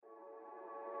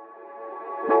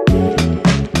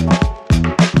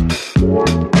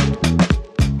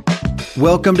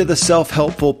Welcome to the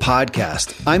Self-Helpful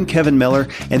Podcast. I'm Kevin Miller,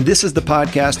 and this is the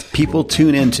podcast people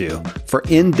tune into for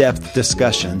in-depth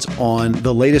discussions on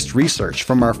the latest research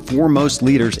from our foremost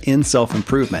leaders in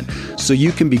self-improvement, so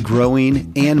you can be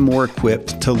growing and more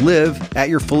equipped to live at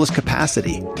your fullest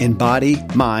capacity in body,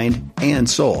 mind, and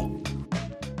soul.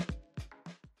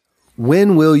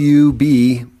 When will you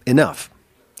be enough?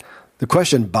 The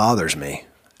question bothers me.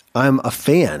 I'm a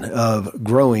fan of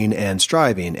growing and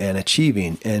striving and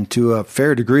achieving, and to a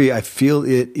fair degree, I feel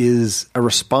it is a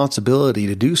responsibility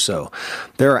to do so.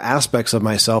 There are aspects of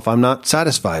myself I'm not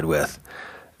satisfied with,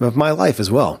 of my life as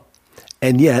well.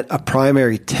 And yet, a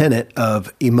primary tenet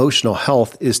of emotional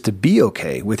health is to be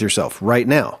okay with yourself right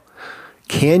now.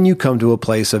 Can you come to a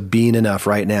place of being enough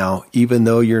right now, even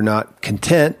though you're not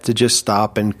content to just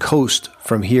stop and coast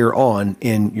from here on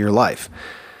in your life?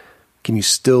 Can you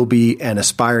still be an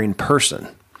aspiring person?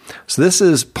 So this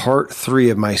is part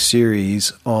 3 of my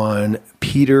series on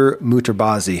Peter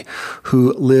Mutabazi,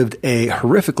 who lived a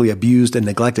horrifically abused and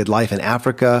neglected life in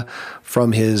Africa,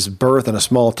 from his birth in a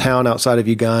small town outside of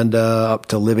Uganda up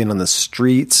to living on the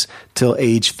streets till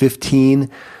age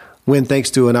 15. When, thanks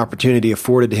to an opportunity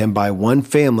afforded to him by one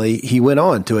family, he went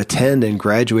on to attend and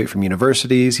graduate from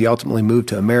universities. He ultimately moved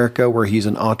to America, where he's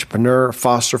an entrepreneur,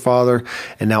 foster father,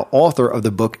 and now author of the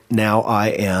book, Now I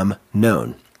Am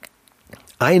Known.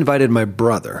 I invited my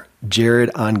brother,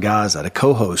 Jared Angaza, to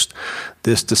co-host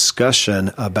this discussion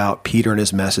about Peter and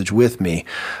his message with me,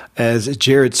 as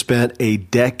Jared spent a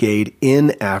decade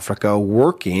in Africa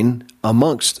working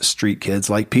amongst street kids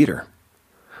like Peter.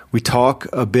 We talk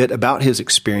a bit about his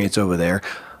experience over there.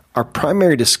 Our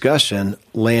primary discussion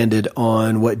landed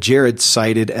on what Jared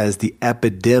cited as the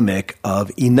epidemic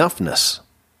of enoughness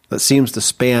that seems to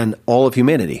span all of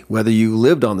humanity, whether you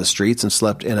lived on the streets and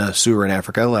slept in a sewer in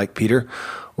Africa like Peter,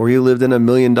 or you lived in $1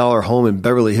 million home in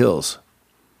Beverly Hills.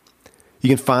 You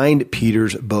can find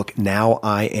Peter's book, Now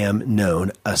I Am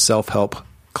Known, a self-help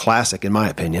classic, in my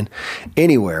opinion,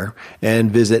 anywhere,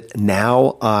 and visit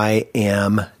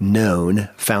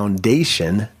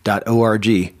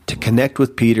nowIamknownfoundation.org to connect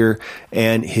with Peter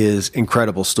and his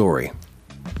incredible story.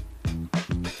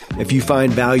 If you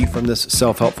find value from this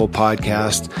self-helpful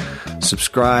podcast,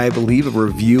 subscribe, leave a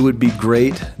review would be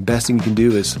great. Best thing you can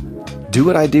do is do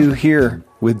what I do here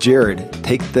with Jared.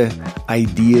 Take the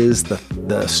ideas,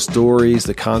 the stories,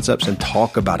 the concepts, and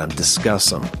talk about them,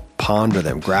 discuss them, ponder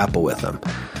them, grapple with them.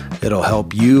 It'll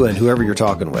help you and whoever you're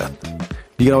talking with.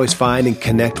 You can always find and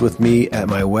connect with me at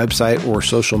my website or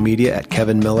social media at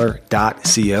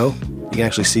kevinmiller.co. You can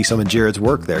actually see some of Jared's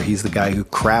work there. He's the guy who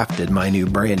crafted my new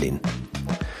branding.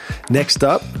 Next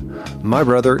up, my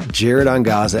brother Jared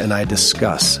Angaza and I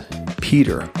discuss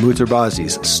Peter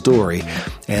Mutabazi's story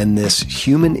and this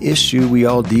human issue we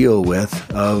all deal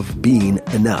with of being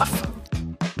enough.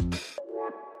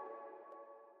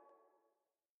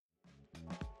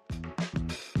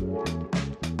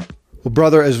 Well,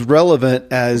 brother, as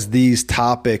relevant as these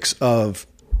topics of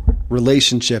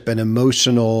relationship and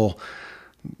emotional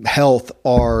health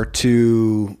are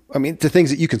to things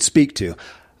that you can speak to,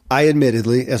 I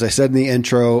admittedly, as I said in the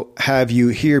intro, have you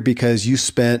here because you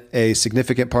spent a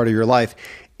significant part of your life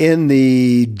in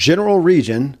the general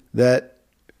region that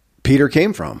Peter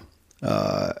came from,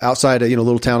 outside of, a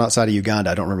little town outside of Uganda.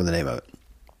 I don't remember the name of it.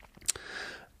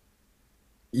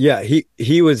 Yeah,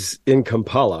 he was in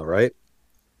Kampala, right?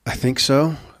 I think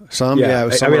so. It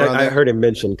was I heard him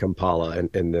mention Kampala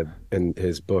in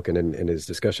his book and in his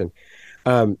discussion.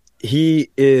 He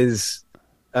is,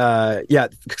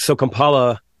 so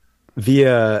Kampala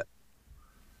via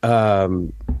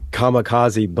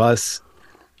kamikaze bus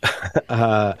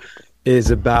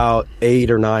is about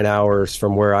 8 or 9 hours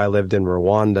from where I lived in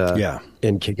Rwanda,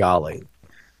 in Kigali.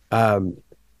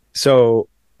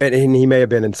 And he may have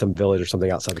been in some village or something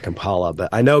outside of Kampala, but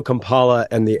I know Kampala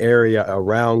and the area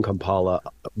around Kampala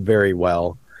very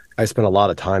well. I spent a lot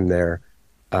of time there.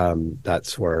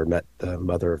 That's where I met the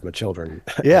mother of my children.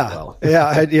 Yeah.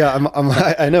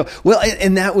 I know. Well,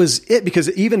 and that was it, because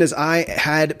even as I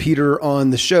had Peter on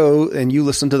the show and you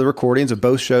listened to the recordings of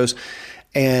both shows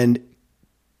and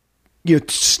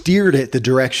steered it the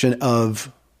direction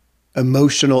of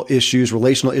emotional issues,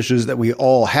 relational issues that we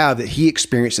all have, that he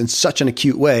experienced in such an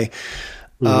acute way.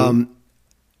 Mm-hmm.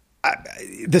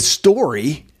 The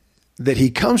story that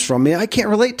he comes from, I can't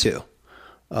relate to.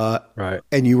 Right.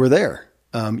 And you were there.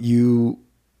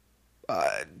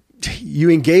 you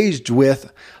engaged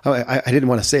with, I didn't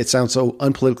want to say it sounds so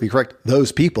unpolitically correct,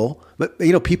 those people, but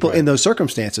people in those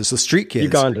circumstances, the street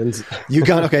kids,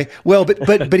 Ugandans. Okay. Well,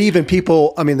 but even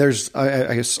people, I mean, there's,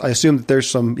 I assume that there's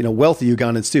some, wealthy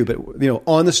Ugandans too, but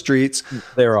on the streets,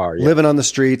 there are, living on the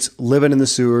streets, living in the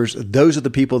sewers. Those are the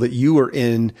people that you were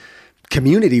in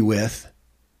community with.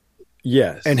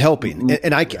 Yes. And helping.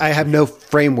 And I have no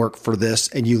framework for this,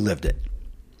 and you lived it.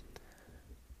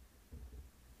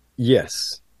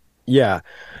 Yes. Yeah.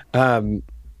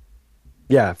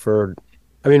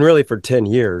 Really for 10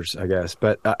 years, I guess.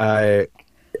 But I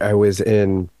was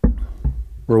in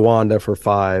Rwanda for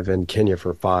 5 and Kenya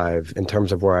for 5 in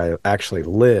terms of where I actually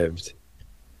lived.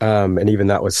 And even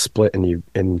that was split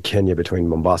in Kenya between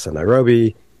Mombasa and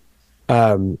Nairobi.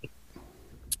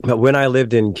 But when I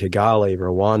lived in Kigali,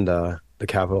 Rwanda, the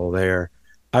capital there,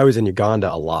 I was in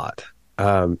Uganda a lot.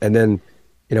 And then,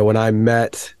 when I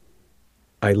met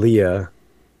Ilea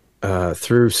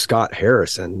through Scott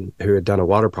Harrison, who had done a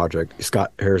water project,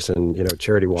 Scott Harrison,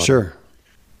 Charity Water. Sure.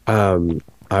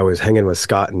 I was hanging with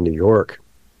Scott in New York,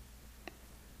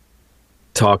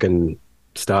 talking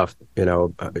stuff,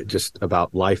 just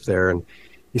about life there. And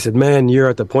he said, "Man, you're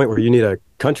at the point where you need a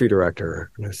country director."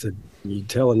 And I said, "You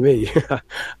telling me?"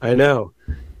 I know.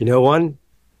 You know one?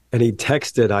 And he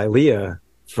texted Ilea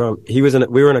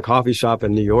we were in a coffee shop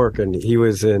in New York, and he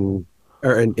was and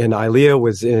Ilea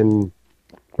was in,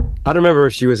 I don't remember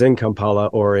if she was in Kampala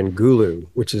or in Gulu,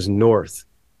 which is north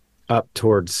up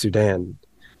towards Sudan.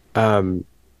 And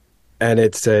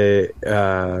it's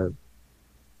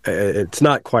it's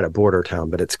not quite a border town,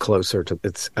 but it's closer to,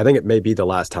 I think it may be the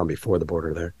last town before the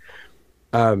border there.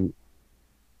 And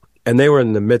they were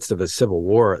in the midst of a civil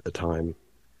war at the time,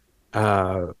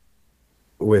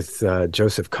 with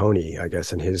Joseph Kony, I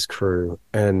guess, and his crew,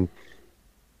 and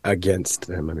against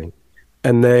them, and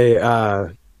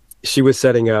she was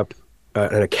setting up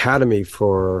an academy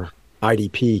for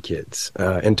IDP kids,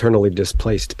 internally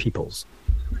displaced peoples.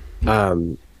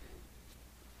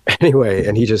 Anyway,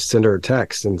 and he just sent her a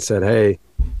text and said, "Hey,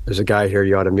 there's a guy here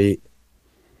you ought to meet."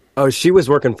 Oh, she was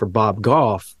working for Bob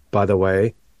Goff, by the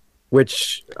way,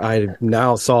 which I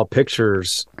now saw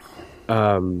pictures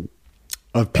of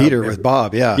Peter with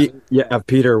Bob. Yeah. Of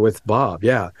Peter with Bob.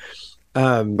 Yeah.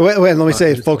 Wait, let me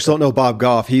say, if folks don't know Bob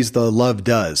Goff, he's the Love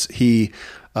Does. That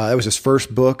was his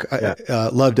first book,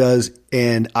 Love Does.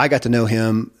 And I got to know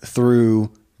him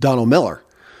through Donald Miller,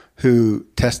 who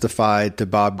testified to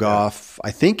Bob Goff,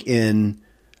 I think in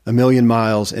A Million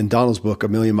Miles, in Donald's book, A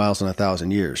Million Miles in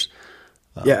 1,000 Years.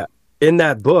 Yeah. In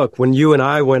that book, when you and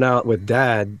I went out with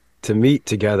Dad to meet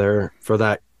together for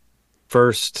that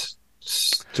first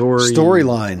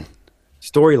storyline.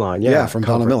 Yeah. From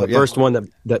Donald Miller. The first one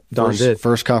that Don did.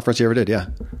 First conference he ever did. Yeah.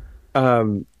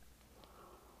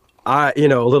 I, a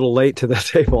little late to the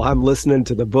table. I'm listening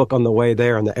to the book on the way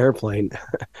there on the airplane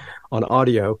on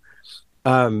audio.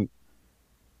 And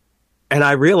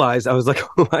I realized, I was like,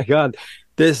 oh my God,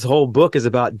 this whole book is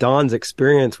about Don's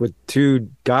experience with 2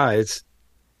 guys,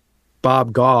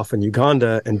 Bob Goff in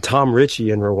Uganda and Tom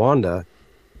Ritchie in Rwanda.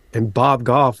 And Bob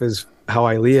Goff is how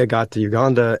Ilea got to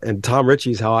Uganda, and Tom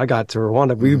Ritchie's how I got to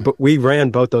Rwanda. We ran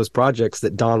both those projects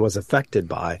that Don was affected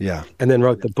by, and then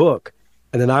wrote the book.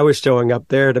 And then I was showing up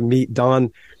there to meet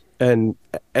Don, and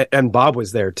Bob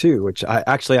was there too, which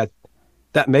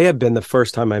that may have been the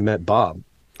first time I met Bob.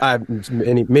 I've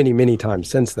many times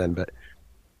since then, but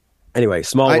anyway,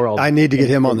 small world. I need to get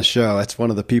him on the show. That's one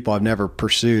of the people I've never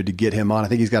pursued to get him on. I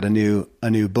think he's got a new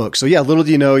book. So yeah, little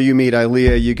do you know, you meet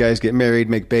Ilea, you guys get married,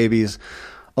 make babies,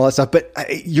 all that stuff. But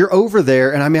you're over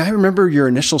there, and I remember your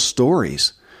initial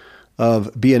stories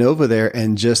of being over there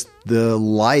and just the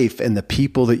life and the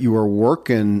people that you were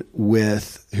working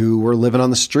with who were living on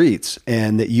the streets,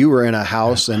 and that you were in a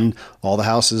house, and all the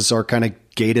houses are kind of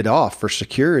gated off for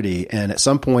security. And at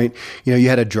some point, you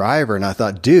had a driver, and I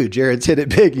thought, dude, Jared's hit it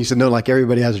big. You said, no, like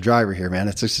everybody has a driver here, man.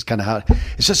 It's just kind of how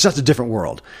it's just such a different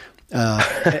world.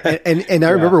 And I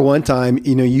remember one time,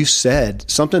 you said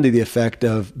something to the effect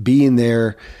of being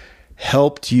there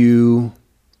helped you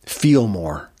feel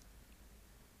more.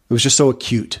 It was just so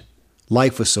acute.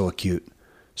 Life was so acute.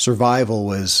 Survival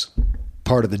was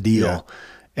part of the deal,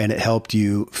 and it helped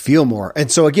you feel more.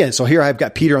 And so again, here I've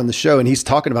got Peter on the show, and he's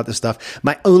talking about this stuff.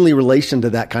 My only relation to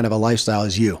that kind of a lifestyle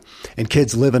is you and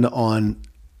kids living on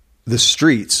the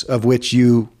streets, of which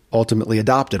you ultimately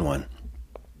adopted one.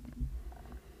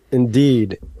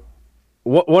 Indeed.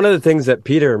 One of the things that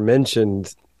Peter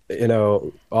mentioned,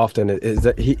 often is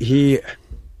that he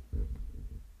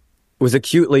was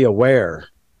acutely aware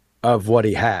of what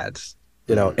he had,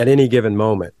 at any given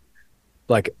moment.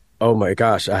 Like, Oh my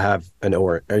gosh, I have an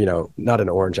orange, not an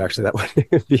orange, actually, that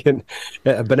would be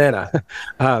a banana,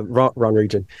 wrong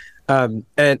region. I've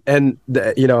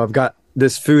got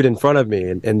this food in front of me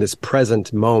in this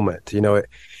present moment,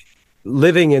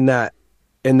 living in that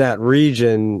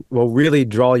region will really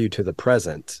draw you to the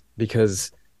present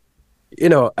because,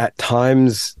 at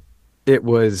times it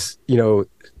was,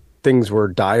 things were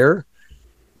dire.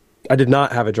 I did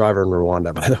not have a driver in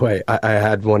Rwanda, by the way. I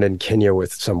had one in Kenya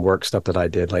with some work stuff that I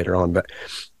did later on. But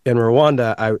in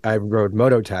Rwanda, I rode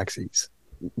moto taxis,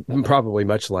 probably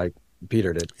much like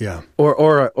Peter did. Yeah.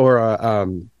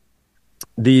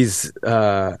 These,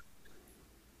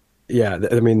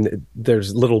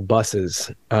 there's little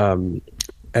buses, and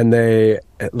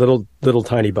little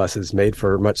tiny buses made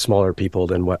for much smaller people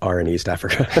than what are in East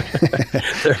Africa.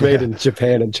 They're made in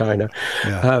Japan and China.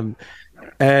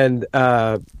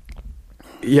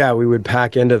 Yeah. We would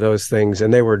pack into those things,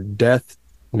 and they were death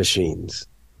machines.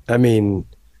 I mean,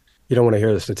 you don't want to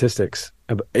hear the statistics,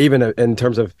 even in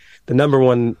terms of the number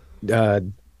one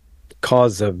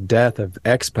cause of death of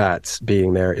expats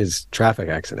being there is traffic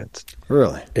accidents.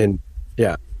 Really?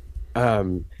 Yeah.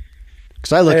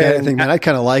 Because I look at it and think, man, I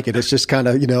kind of like it. It's just kind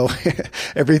of,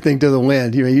 everything to the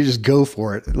wind. You just go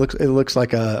for it. It looks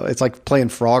like it's like playing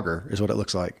Frogger is what it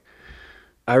looks like.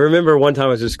 I remember one time I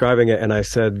was describing it and I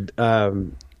said,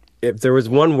 if there was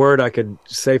one word I could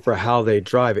say for how they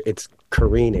drive, it's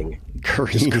careening.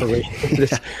 Careening.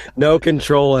 No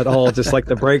control at all. Just like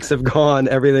the brakes have gone,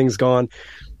 everything's gone.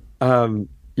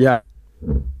 Yeah,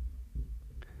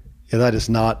 that is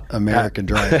not American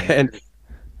driving. And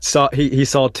he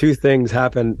saw two things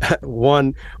happen.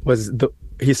 One was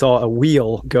he saw a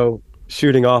wheel go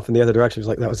shooting off in the other direction. He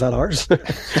was like, was that ours?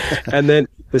 And then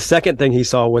the second thing he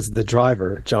saw was the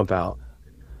driver jump out.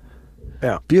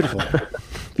 Yeah.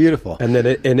 Beautiful. And then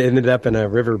it ended up in a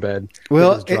riverbed.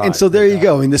 Well, and so there you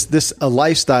go. I mean, this a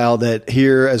lifestyle that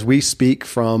here, as we speak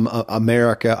from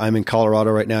America, I'm in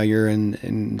Colorado right now. You're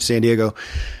in San Diego.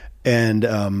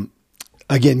 And,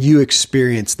 again, you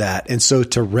experienced that. And so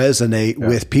to resonate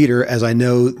with Peter, as I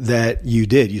know that you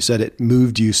did, you said it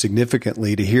moved you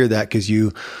significantly to hear that because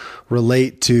you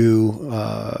relate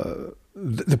to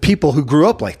the people who grew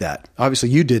up like that. Obviously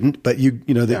you didn't, but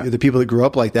the people that grew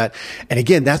up like that. And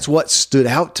again, that's what stood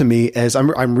out to me as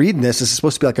I'm reading this. This is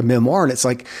supposed to be like a memoir, and it's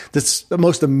like this the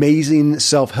most amazing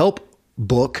self-help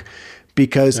book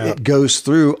because it goes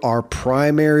through our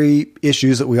primary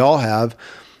issues that we all have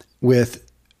with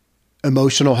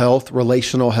emotional health,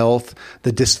 relational health,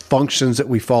 the dysfunctions that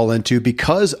we fall into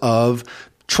because of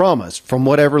traumas from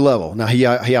whatever level. Now he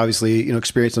obviously,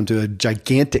 experienced them to a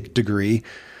gigantic degree,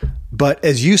 but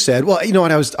as you said, well,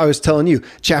 and I was telling you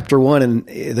chapter 1 and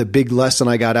the big lesson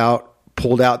I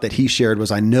pulled out that he shared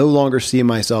was I no longer see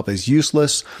myself as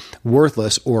useless,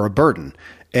 worthless, or a burden.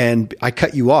 And I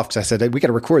cut you off because I said, we got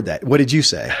to record that. What did you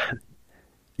say?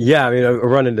 Yeah. I mean, I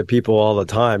run into people all the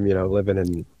time, living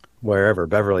in wherever,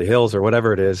 Beverly Hills or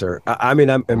whatever it is, or I'm in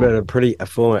a pretty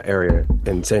affluent area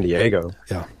in San Diego.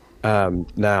 Yeah.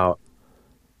 Now,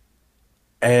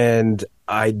 and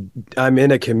I'm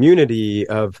in a community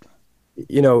of,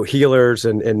 healers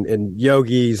and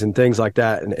yogis and things like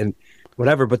that and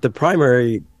whatever. But the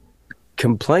primary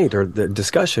complaint or the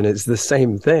discussion is the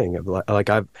same thing.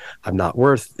 Like I'm not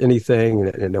worth anything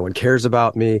and no one cares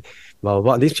about me, blah, blah,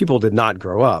 blah. These people did not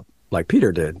grow up like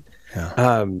Peter did.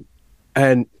 Yeah.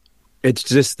 And it's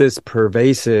just this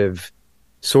pervasive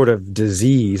sort of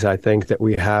disease, I think, that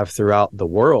we have throughout the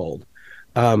world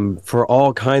for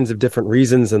all kinds of different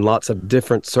reasons and lots of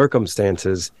different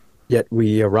circumstances, yet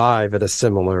we arrive at a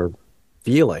similar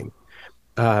feeling.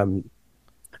 And,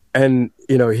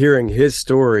 hearing his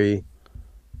story,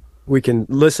 we can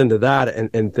listen to that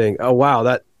and think, oh,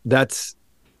 wow, that's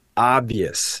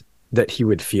obvious that he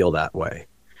would feel that way.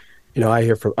 I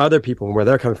hear from other people where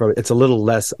they're coming from, it's a little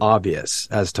less obvious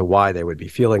as to why they would be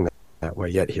feeling that way,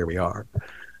 yet here we are.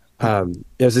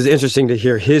 It's interesting to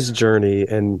hear his journey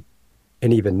and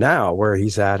even now where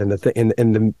he's at and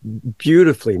the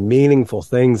beautifully meaningful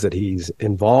things that he's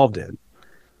involved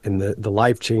in the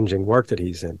life-changing work that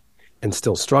he's in and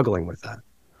still struggling with that.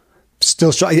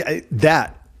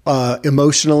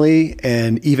 Emotionally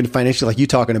and even financially, like you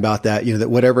talking about that, that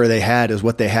whatever they had is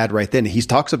what they had right then. He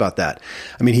talks about that.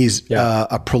 I mean, he's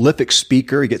a prolific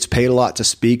speaker. He gets paid a lot to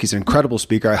speak. He's an incredible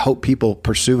speaker. I hope people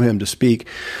pursue him to speak.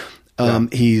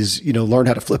 He's, learned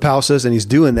how to flip houses and he's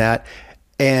doing that.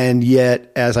 And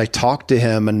yet, as I talk to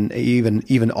him and even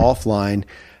offline,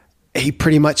 he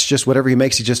pretty much just whatever he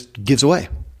makes, he just gives away.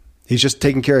 He's just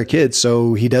taking care of kids.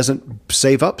 So he doesn't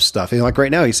save up stuff. Like right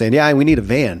now he's saying, we need a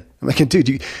van. I'm like,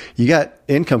 dude, you got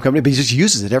income coming in, but he just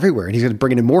uses it everywhere. And he's going to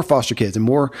bring in more foster kids and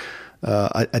more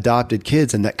adopted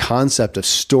kids. And that concept of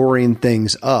storing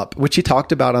things up, which he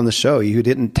talked about on the show, he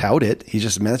didn't tout it. He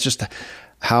just, man, that's just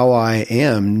how I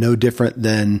am. No different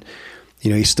than,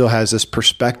 he still has this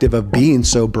perspective of being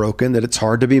so broken that it's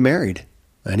hard to be married.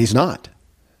 And he's not,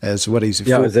 as what he's.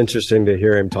 Yeah, it was interesting to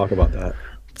hear him talk about that.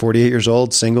 48 years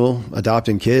old, single,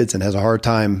 adopting kids, and has a hard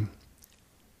time,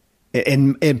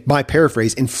 in my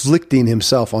paraphrase, inflicting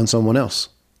himself on someone else.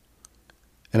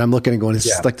 And I'm looking and going, this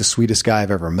is like the sweetest guy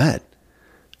I've ever met.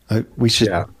 We should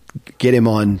get him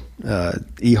on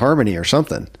eHarmony or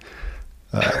something.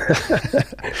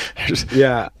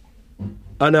 Yeah.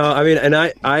 I know. I mean, and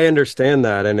I understand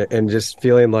that, and just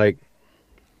feeling like,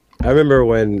 I remember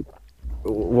when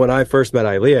I first met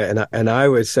Ilea, and I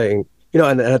was saying,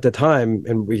 and at the time,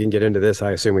 and we can get into this,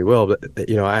 I assume we will, but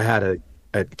I had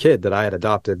a kid that I had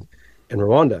adopted in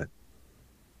Rwanda,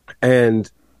 and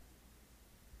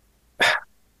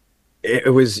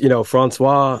it was,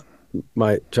 Francois,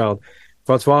 my child,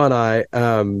 Francois and I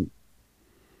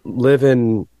live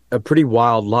in a pretty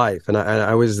wild life, and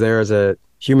I was there as a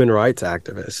human rights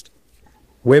activist,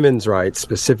 women's rights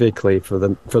specifically for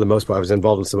the most part. I was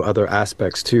involved in some other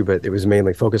aspects too, but it was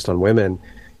mainly focused on women,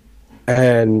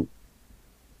 and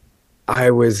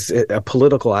I was a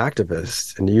political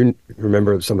activist, and you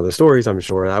remember some of the stories, I'm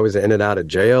sure. I was in and out of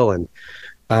jail, and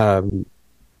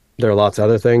there are lots of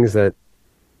other things that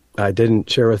I didn't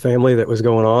share with family that was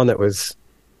going on that was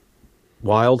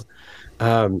wild.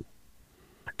 And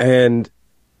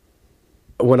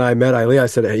when I met Ilea, I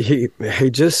said, hey,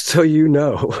 just so you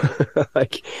know,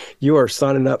 like, you are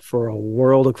signing up for a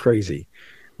world of crazy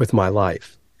with my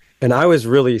life. And I was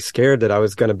really scared that I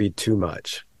was going to be too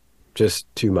much, just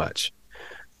too much.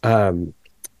 And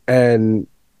I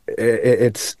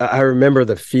remember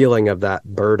the feeling of that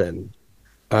burden,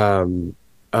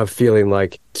 of feeling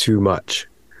like too much,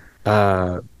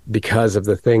 because of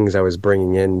the things I was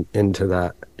bringing into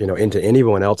that, into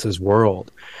anyone else's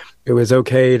world. It was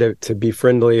okay to be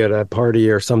friendly at a party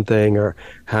or something, or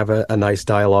have a nice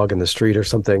dialogue in the street or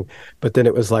something. But then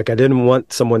it was like, I didn't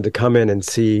want someone to come in and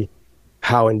see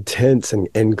how intense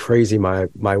and crazy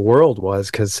my world was,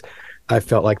 because I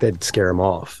felt like they'd scare him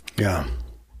off. Yeah.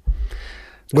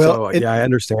 Well, I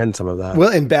understand some of that. Well,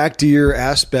 and back to your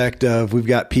aspect of, we've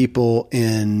got people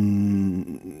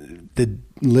living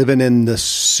in the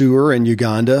sewer in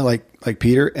Uganda, like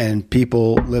Peter, and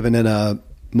people living in a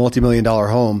multi-million-dollar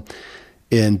home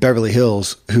in Beverly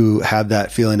Hills who have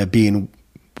that feeling of being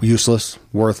useless,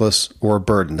 worthless, or a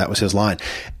burden. That was his line.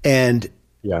 And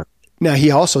now he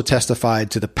also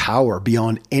testified to the power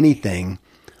beyond anything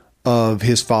of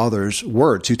his father's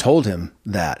words, who told him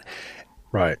that.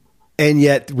 Right. And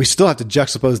yet we still have to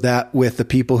juxtapose that with the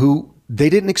people who, they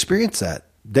didn't experience that.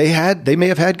 They may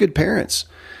have had good parents,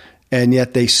 and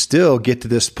yet they still get to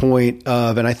this point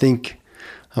of, and I think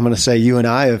I'm going to say you and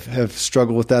I have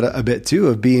struggled with that a bit too,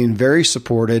 of being very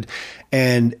supported.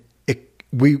 And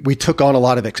we took on a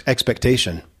lot of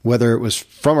expectation, whether it was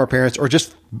from our parents or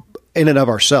just in and of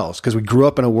ourselves, because we grew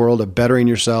up in a world of bettering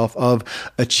yourself, of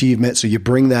achievement. So you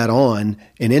bring that on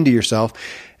and into yourself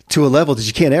to a level that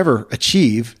you can't ever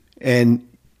achieve. And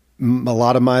a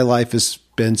lot of my life has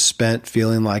been spent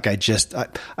feeling like I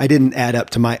didn't add up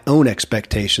to my own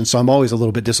expectations. So I'm always a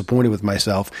little bit disappointed with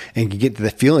myself, and can get to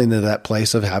the feeling of that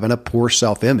place of having a poor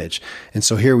self-image. And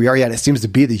so here we are. Yeah, it seems to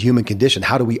be the human condition.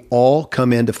 How do we all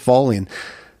come into falling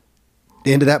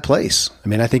into that place? I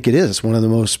mean, I think it is. It's one of the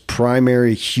most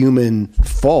primary human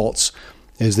faults,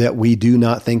 is that we do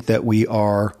not think that we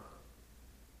are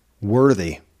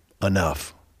worthy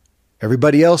enough.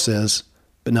 Everybody else is,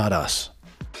 but not us.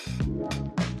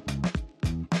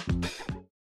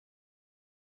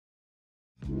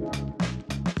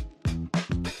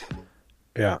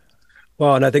 Yeah.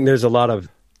 Well, and I think there's a lot of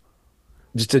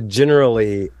just a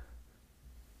generally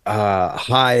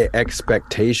high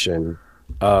expectation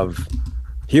of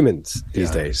humans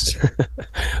these days.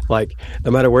 Like,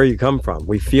 no matter where you come from,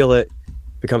 we feel it.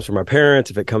 If it comes from our parents,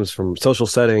 if it comes from social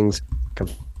settings,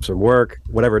 comes from work,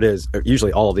 whatever it is,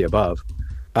 usually all of the above,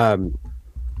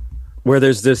 where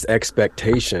there's this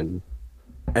expectation.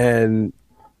 And,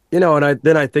 and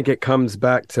I think it comes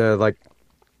back to, like,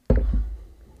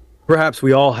 perhaps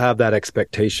we all have that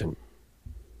expectation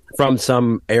from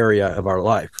some area of our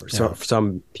life, or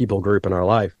some people group in our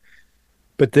life.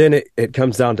 But then it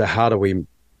comes down to, how do we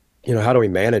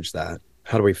manage that?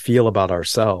 How do we feel about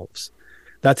ourselves?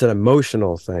 That's an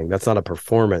emotional thing. That's not a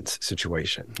performance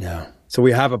situation. Yeah. So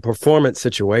we have a performance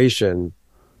situation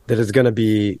that is going to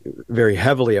be very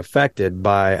heavily affected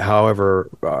by however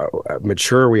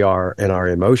mature we are in our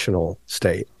emotional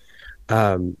state.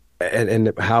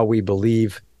 and how we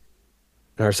believe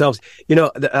in ourselves. You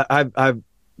know, I've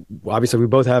obviously we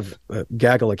both have a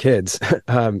gaggle of kids,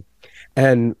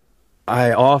 and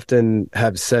I often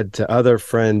have said to other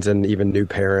friends and even new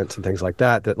parents and things like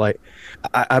that, that like,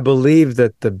 I believe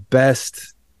that the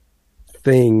best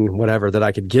thing, whatever, that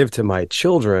I could give to my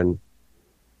children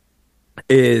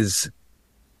is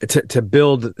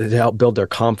to help build their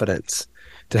confidence,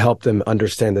 to help them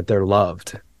understand that they're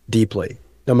loved deeply,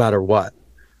 no matter what.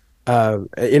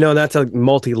 That's a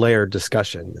multi-layered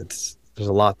discussion. There's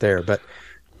a lot there, but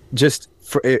just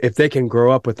if they can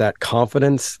grow up with that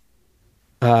confidence.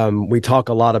 We talk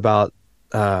a lot about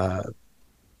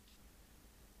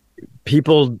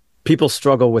people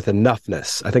struggle with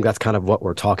enoughness. I think that's kind of what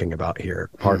we're talking about here,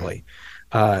 partly.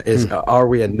 Are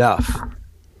we enough?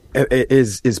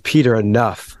 Is Peter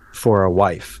enough for a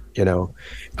wife? You know,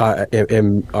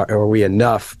 are we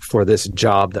enough for this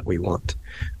job that we want?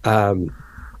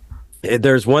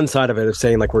 There's one side of it of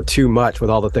saying like we're too much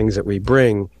with all the things that we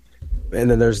bring. And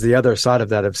then there's the other side of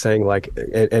that of saying like,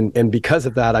 and because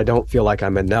of that, I don't feel like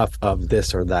I'm enough of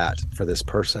this or that for this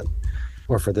person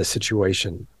or for this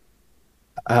situation.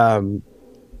 So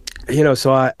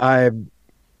I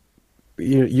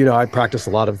practice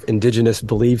a lot of indigenous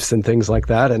beliefs and things like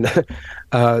that. And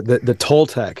the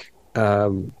Toltec,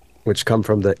 which come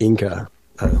from the Inca,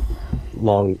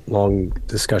 long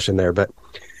discussion there, but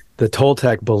the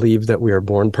Toltec believed that we are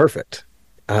born perfect,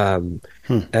 and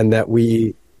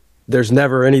that there's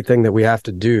never anything that we have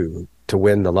to do to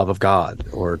win the love of God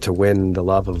or to win the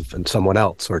love of someone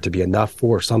else or to be enough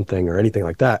for something or anything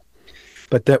like that,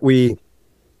 but that we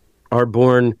are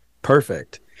born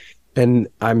perfect. And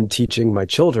I'm teaching my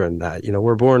children that,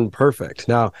 we're born perfect.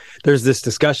 Now, there's this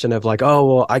discussion of like, oh,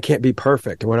 well, I can't be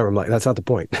perfect or whatever. I'm like, that's not the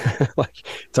point. Like,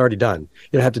 it's already done.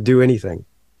 You don't have to do anything.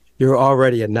 You're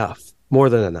already enough, more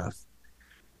than enough.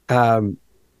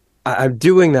 I'm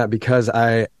doing that because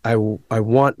I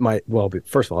want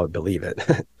first of all, I believe it.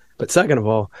 But second of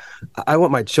all, I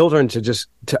want my children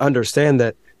to understand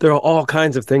that there are all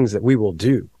kinds of things that we will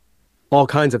do, all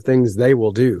kinds of things they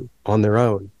will do on their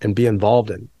own and be involved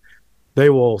in. They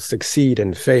will succeed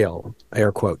and fail,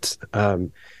 air quotes,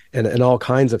 and all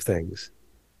kinds of things.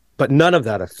 But none of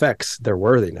that affects their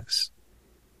worthiness.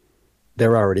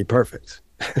 They're already perfect.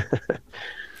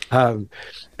 And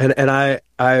I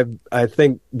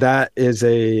think that's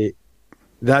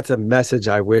a message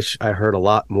I wish I heard a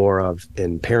lot more of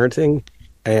in parenting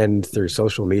and through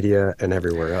social media and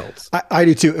everywhere else. I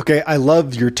do too. Okay. I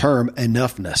love your term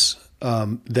enoughness.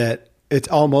 That it's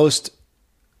almost,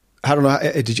 I don't know,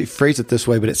 did you phrase it this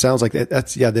way, but it sounds like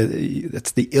that's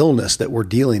the illness that we're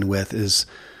dealing with is,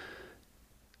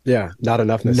 not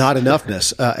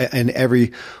enoughness, in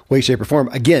every way, shape, or form.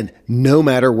 Again, no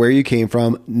matter where you came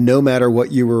from, no matter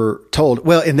what you were told.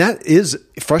 Well, and that is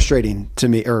frustrating to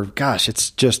me, or gosh,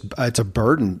 it's a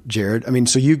burden, Jared. I mean,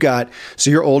 so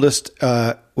your oldest,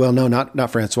 not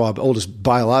Francois, but oldest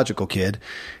biological kid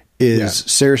is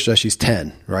Sarah. She's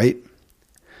 10, right?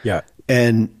 Yeah.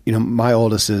 And, my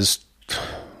oldest is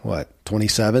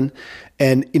 27.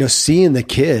 And, seeing the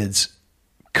kids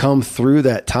come through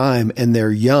that time and they're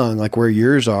young, like where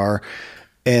yours are,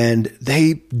 and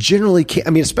they generally can't,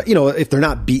 if they're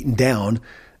not beaten down,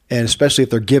 and especially if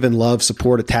they're given love,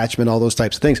 support, attachment, all those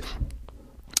types of things,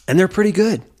 and they're pretty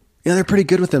good. They're pretty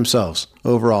good with themselves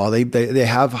overall. They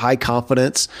have high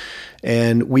confidence,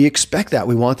 and we expect that.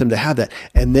 We want them to have that.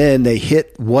 And then they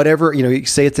hit whatever, you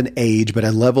say it's an age, but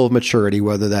a level of maturity,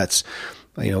 whether that's,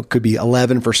 it could be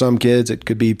 11 for some kids. It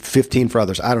could be 15 for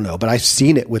others. I don't know, but I've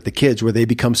seen it with the kids where they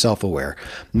become self-aware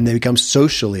and they become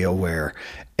socially aware.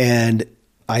 And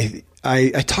I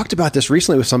talked about this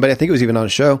recently with somebody. I think it was even on a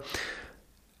show.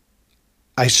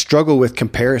 I struggle with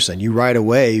comparison. You right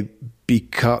away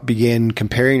begin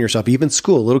comparing yourself, even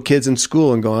school, little kids in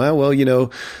school, and going, oh, well,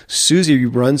 Susie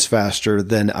runs faster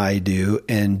than I do,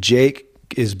 and Jake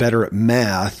is better at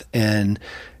math, and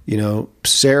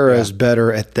Sarah's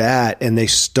better at that. And they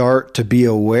start to be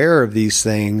aware of these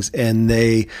things, and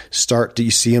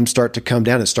you see them start to come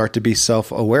down and start to be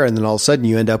self-aware. And then all of a sudden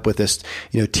you end up with this,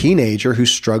 teenager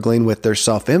who's struggling with their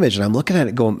self-image. And I'm looking at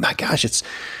it going, my gosh, it's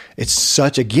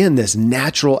such, again, this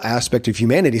natural aspect of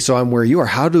humanity. So I'm where you are.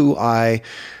 How do I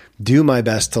do my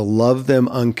best to love them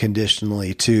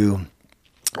unconditionally?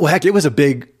 Heck, it was a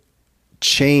big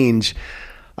change.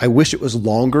 I wish it was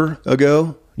longer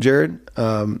ago, Jared,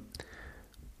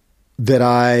 that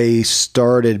I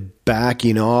started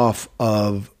backing off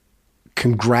of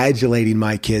congratulating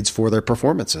my kids for their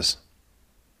performances.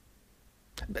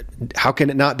 How can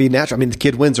it not be natural? I mean, the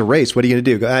kid wins a race. What are you going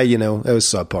to do? Go, it was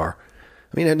subpar.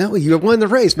 I mean, I know you won the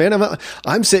race, man.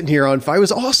 I'm sitting here on fire. It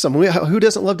was awesome. Who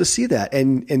doesn't love to see that?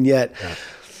 And yet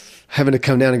having to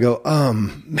come down and go,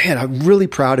 man, I'm really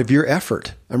proud of your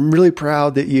effort. I'm really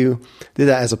proud that you did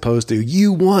that, as opposed to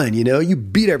you won, you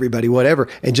beat everybody, whatever.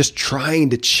 And just trying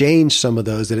to change some of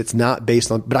those, that it's not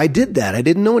based on, but I did that. I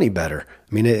didn't know any better.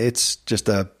 I mean, it's just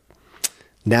a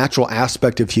natural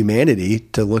aspect of humanity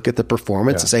to look at the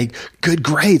performance and say, good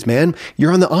grades, man.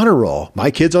 You're on the honor roll.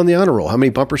 My kid's on the honor roll. How many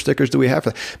bumper stickers do we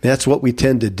have? That's what we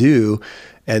tend to do.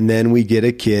 And then we get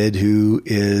a kid who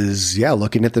is,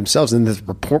 looking at themselves, and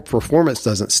the performance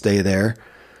doesn't stay there.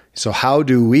 So how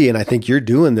do we, and I think you're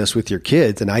doing this with your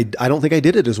kids, and I don't think I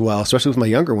did it as well, especially with my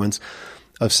younger ones,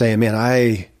 of saying,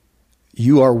 man,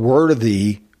 you are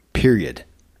worthy, period.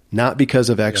 Not because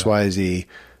of X, Y, Z,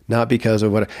 not because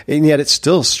of what, and yet it's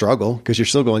still a struggle, because you're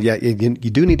still going, you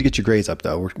do need to get your grades up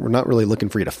though. We're not really looking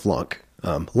for you to flunk.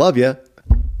 Love you.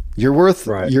 You're worth,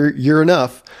 you're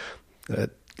enough.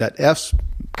 That F's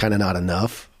kind of not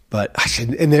enough,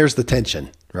 and there's the tension,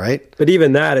 right? But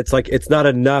even that, it's like, it's not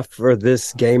enough for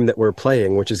this game that we're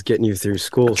playing, which is getting you through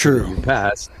school. True. So that you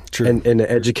pass. True. And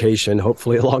education,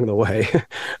 hopefully along the way.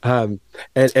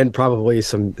 And probably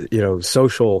some,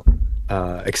 social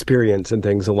experience and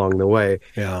things along the way.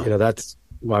 Yeah. That's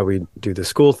why we do the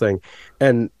school thing.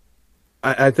 And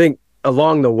I think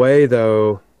along the way,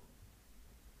 though,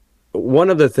 one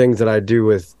of the things that I do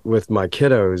with my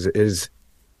kiddos is,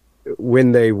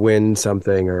 when they win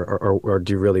something or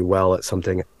do really well at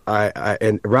something,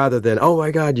 and rather than, oh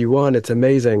my God, you won, it's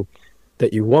amazing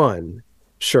that you won.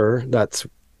 Sure, that's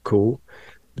cool.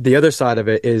 The other side of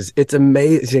it is, it's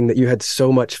amazing that you had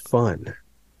so much fun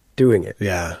doing it.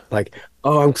 Yeah. Like,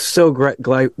 oh, I'm so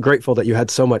grateful that you had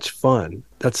so much fun.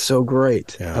 That's so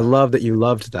great. Yeah. I love that you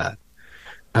loved that.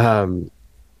 I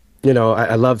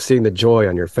love seeing the joy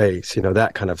on your face,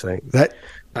 that kind of thing.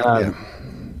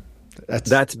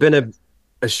 That's been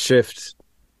a shift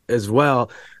as well.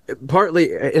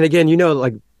 Partly, and again,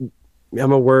 like,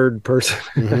 I'm a word person.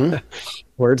 Mm-hmm.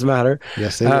 Words matter.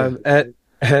 Yes, they do. And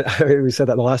we said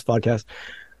that in the last podcast.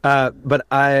 But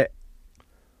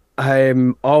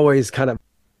I'm always kind of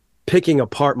picking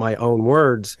apart my own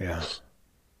words. Yeah.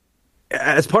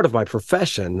 As part of my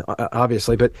profession,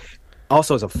 obviously, but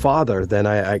also as a father, then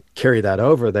I carry that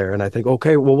over there, and I think,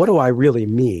 okay, well, what do I really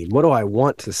mean? What do I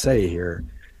want to say here?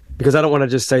 Because I don't want to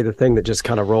just say the thing that just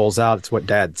kind of rolls out. It's what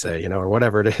dads say, or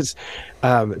whatever it is.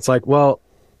 It's like, well,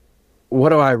 what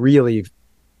do I really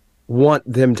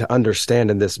want them to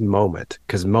understand in this moment?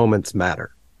 Because moments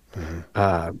matter,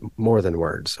 more than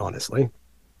words, honestly.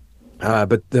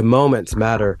 But the moments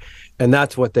matter, and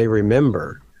that's what they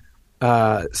remember.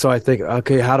 So I think,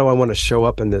 okay, how do I want to show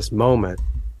up in this moment?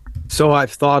 So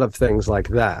I've thought of things like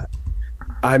that.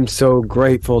 I'm so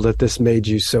grateful that this made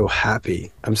you so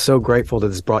happy. I'm so grateful that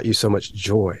this brought you so much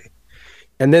joy.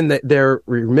 And then they're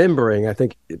remembering, I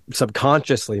think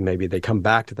subconsciously, maybe they come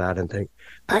back to that and think,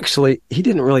 actually, he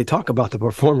didn't really talk about the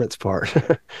performance part.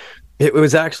 It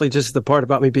was actually just the part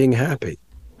about me being happy.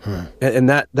 And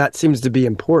that seems to be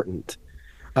important.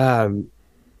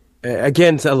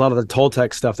 Again, a lot of the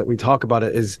Toltec stuff that we talk about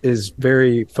is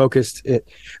very focused.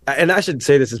 And I should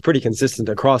say this is pretty consistent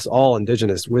across all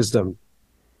indigenous wisdom.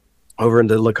 Over in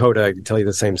the Lakota, I can tell you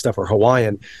the same stuff, or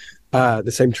Hawaiian, the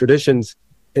same traditions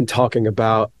in talking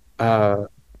about happy.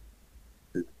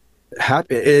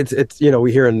 It's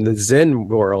we hear in the Zen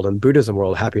world and Buddhism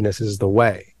world, happiness is the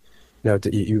way.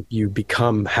 You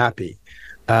become happy,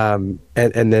 and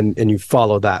then you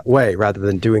follow that way rather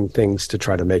than doing things to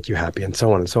try to make you happy, and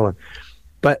so on and so on.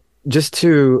 But just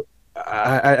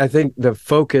I think the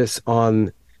focus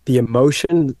on the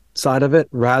emotion side of it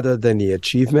rather than the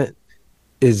achievement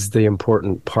is the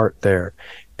important part there.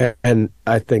 And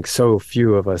I think so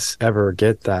few of us ever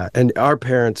get that. And our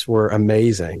parents were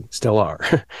amazing, still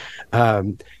are.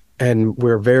 And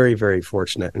we're very, very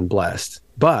fortunate and blessed.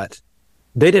 But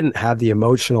they didn't have the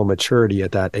emotional maturity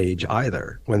at that age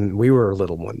either. When we were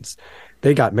little ones,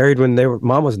 they got married when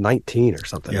mom was 19 or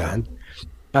something. Yeah.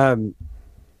 Man.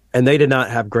 And they did not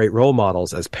have great role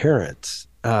models as parents.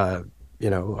 Our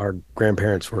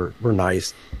grandparents were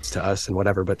nice to us and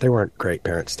whatever, but they weren't great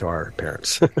parents to our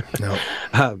parents. No.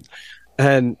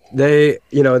 And they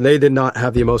did not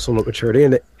have the emotional maturity.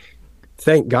 And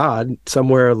thank God,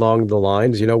 somewhere along the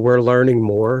lines, we're learning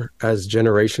more as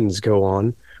generations go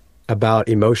on about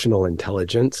emotional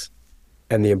intelligence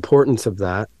and the importance of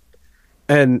that.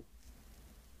 And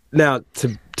now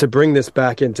to bring this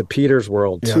back into Peter's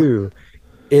world too,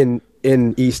 in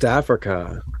East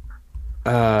Africa,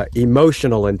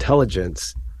 emotional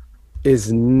intelligence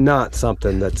is not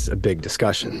something that's a big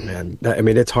discussion, man. I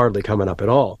mean, it's hardly coming up at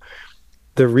all.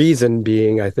 the reason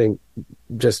being, I think,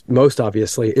 just most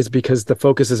obviously, is because the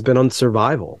focus has been on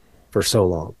survival for so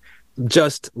long.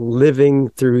 Just living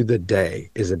through the day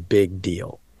is a big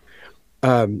deal.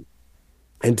 And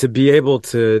to be able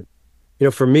to,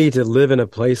 for me to live in a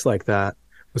place like that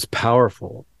was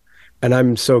powerful. And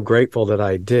I'm so grateful that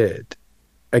I did.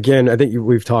 Again, I think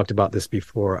we've talked about this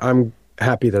before. I'm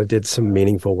happy that I did some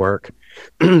meaningful work.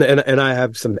 and I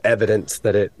have some evidence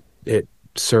that it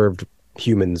served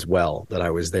humans well, that I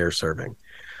was there serving.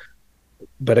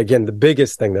 But again, the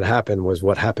biggest thing that happened was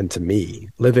what happened to me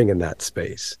living in that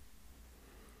space.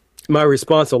 My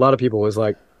response to a lot of people was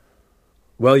like,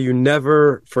 well, you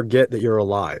never forget that you're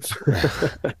alive.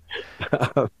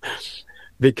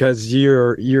 Because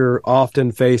you're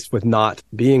often faced with not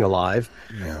being alive,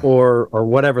 or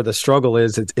whatever the struggle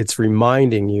is. It's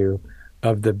reminding you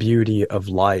of the beauty of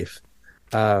life,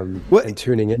 and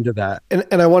tuning into that.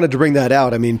 And I wanted to bring that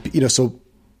out. I mean, so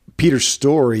Peter's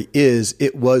story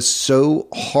it was so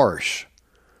harsh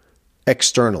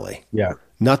externally. Yeah,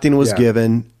 nothing was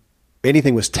given,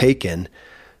 anything was taken,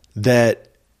 that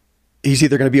he's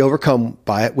either going to be overcome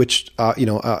by it, which,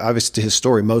 obviously to his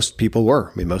story, most people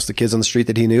were. I mean, most of the kids on the street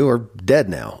that he knew are dead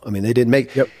now. I mean, they didn't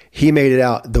he made it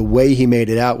out. The way he made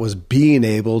it out was being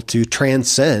able to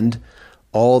transcend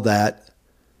all that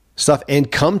stuff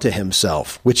and come to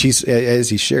himself, which as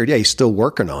he shared, he's still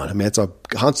working on. I mean, it's a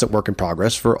constant work in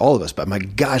progress for all of us, but my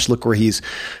gosh, look where he's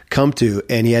come to.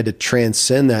 And he had to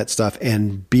transcend that stuff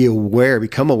and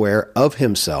become aware of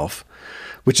himself,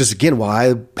 which is, again, why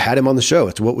I had him on the show.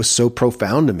 It's what was so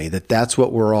profound to me, that's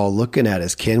what we're all looking at,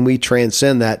 is can we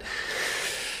transcend that,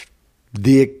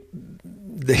 the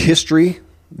history,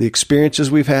 the experiences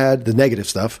we've had, the negative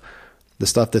stuff, the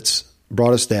stuff that's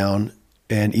brought us down,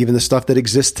 and even the stuff that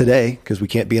exists today, because we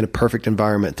can't be in a perfect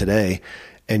environment today,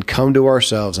 and come to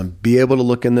ourselves and be able to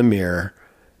look in the mirror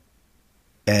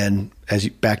and,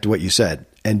 back to what you said,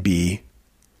 and be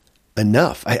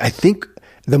enough. I think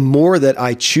the more that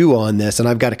I chew on this, and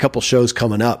I've got a couple shows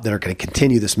coming up that are going to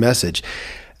continue this message,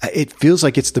 it feels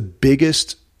like it's the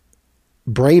biggest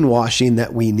brainwashing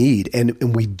that we need. And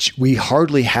we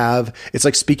hardly have, it's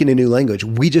like speaking a new language.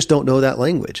 We just don't know that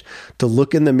language. To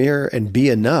look in the mirror and be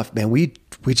enough, man, we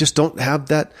just don't have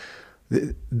that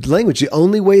language. The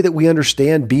only way that we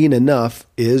understand being enough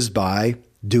is by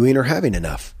doing or having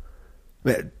enough.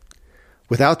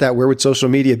 Without that, where would social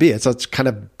media be? That's kind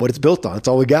of what it's built on. It's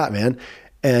all we got, man.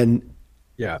 And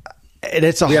we have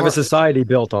a society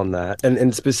built on that,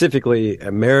 and specifically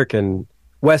American,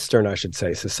 Western, I should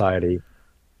say, society.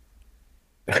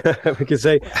 We could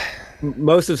say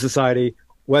most of society,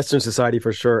 Western society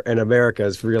for sure, and America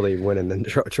is really winning the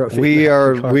trophy. We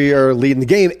are leading the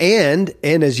game, and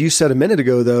as you said a minute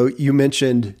ago, though, you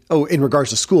mentioned in regards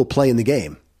to school, playing the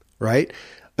game, right?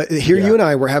 Here, you and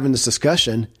I were having this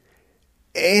discussion,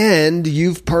 and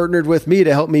you've partnered with me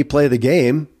to help me play the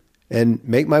game and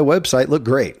make my website look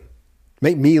great,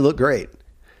 make me look great.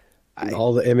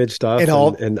 All the image stuff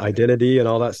and identity and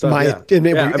all that stuff.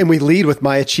 And we lead with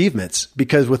my achievements,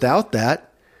 because without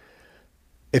that,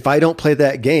 if I don't play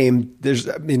that game,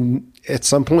 at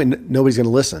some point, nobody's going to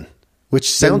listen,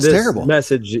 which sounds terrible.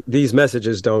 These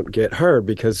messages don't get heard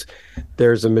because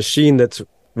there's a machine that's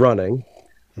running.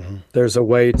 Mm-hmm. There's a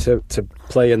way to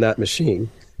play in that machine.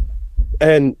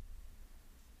 And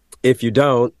if you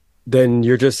don't, then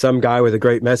you're just some guy with a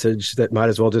great message that might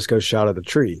as well just go shout at the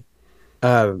tree.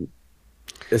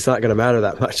 It's not going to matter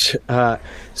that much.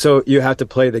 So you have to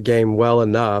play the game well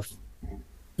enough.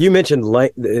 You mentioned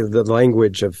the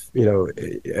language of,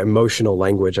 emotional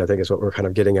language, I think is what we're kind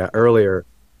of getting at earlier.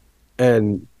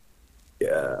 And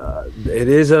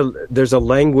there's a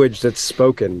language that's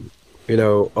spoken,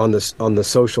 on the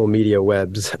social media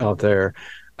webs out there.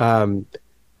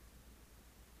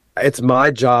 It's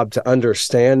my job to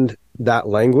understand that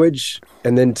language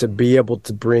and then to be able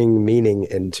to bring meaning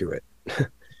into it.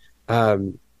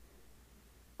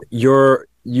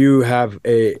 You have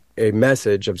a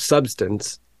message of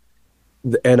substance,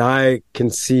 and I can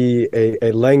see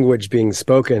a language being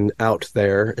spoken out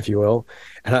there, if you will,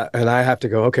 and I have to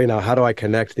go, okay, now how do I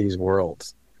connect these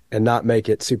worlds and not make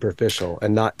it superficial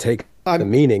and not take the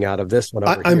meaning out of this one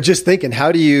over I'm here? just thinking,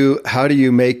 how do you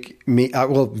make me?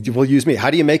 We'll use me. How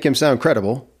do you make him sound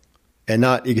credible and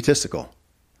not egotistical?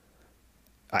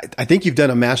 I think you've done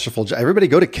a masterful job. Everybody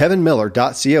go to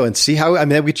kevinmiller.co and see how,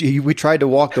 we tried to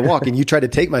walk the walk and you tried to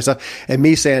take my stuff, and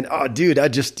me saying, oh dude, I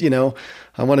just,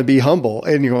 I want to be humble.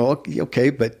 And you go, okay,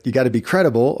 but you got to be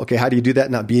credible. Okay. How do you do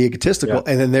that? Not be egotistical. Yeah.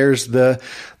 And then there's the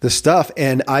stuff.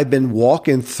 And I've been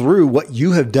walking through what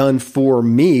you have done for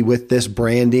me with this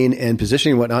branding and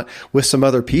positioning and whatnot with some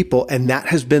other people. And that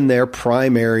has been their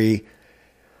primary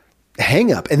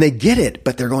hang up, and they get it,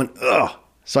 but they're going, ugh.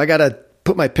 So I got to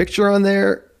put my picture on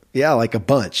there. Yeah. Like a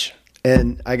bunch.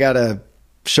 And I got to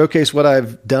showcase what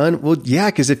I've done. Well, yeah.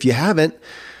 Cause if you haven't,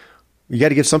 you got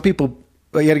to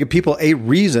give people a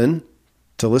reason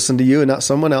to listen to you and not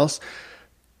someone else.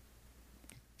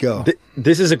 Go.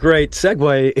 This is a great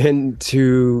segue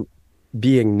into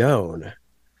being known.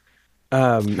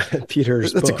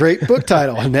 Peter's That's book. a great book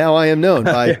title. Now I Am Known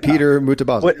by Peter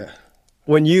Mutabazi.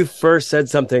 When you first said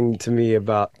something to me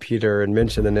about Peter and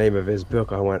mentioned the name of his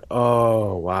book, I went,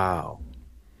 oh, wow.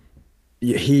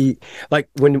 He, like,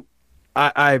 when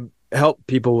I help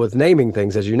people with naming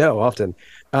things, as you know, often,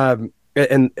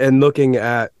 and looking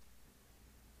at,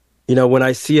 when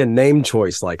I see a name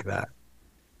choice like that,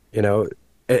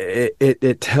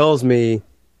 it tells me,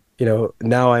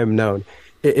 now I am known.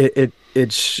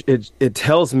 It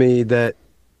tells me that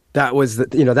was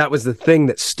the thing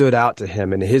that stood out to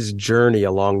him and his journey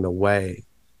along the way.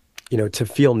 To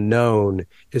feel known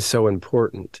is so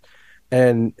important.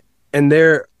 And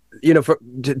there,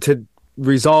 to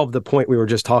resolve the point we were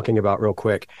just talking about real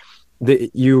quick,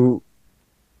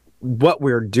 what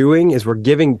we're doing is we're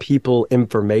giving people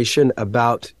information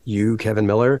about you, Kevin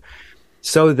Miller,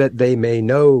 so that they may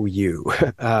know you,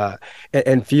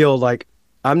 and feel like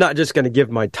I'm not just going to give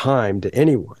my time to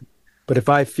anyone. But if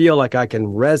I feel like I can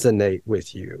resonate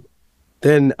with you,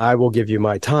 then I will give you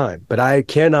my time. But I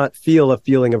cannot feel a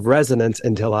feeling of resonance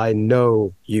until I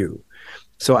know you.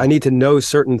 So I need to know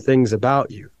certain things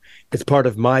about you. It's part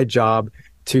of my job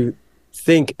to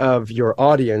think of your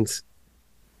audience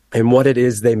and what it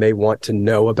is they may want to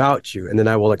know about you. And then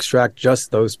I will extract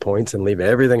just those points and leave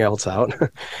everything else out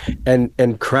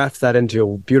and craft that into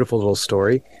a beautiful little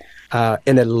story.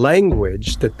 In a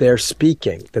language that they're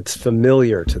speaking, that's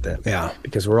familiar to them. Yeah.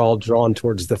 Because we're all drawn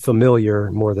towards the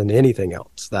familiar more than anything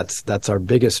else. That's our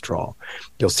biggest draw.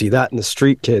 You'll see that in the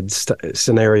street kids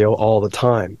scenario all the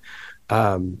time.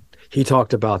 He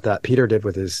talked about that. Peter did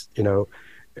with his,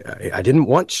 I didn't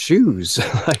want shoes.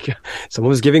 Like someone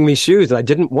was giving me shoes and I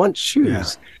didn't want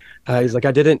shoes. Yeah. He's like,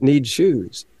 I didn't need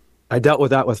shoes. I dealt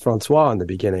with that with Francois in the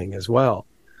beginning as well.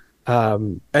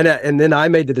 And then I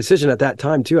made the decision at that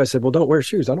time too. I said, well, don't wear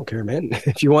shoes. I don't care, man.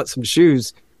 If you want some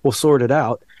shoes, we'll sort it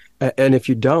out. And if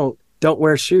you don't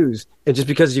wear shoes. And just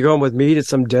because you're going with me to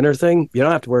some dinner thing, you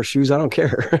don't have to wear shoes. I don't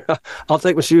care. I'll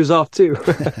take my shoes off too.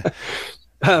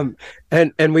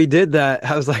 And we did that.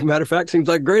 I was like, matter of fact, seems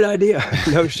like a great idea.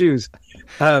 No shoes.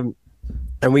 And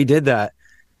we did that.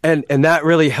 And that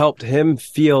really helped him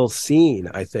feel seen,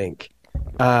 I think.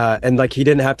 And like he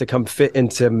didn't have to come fit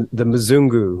into the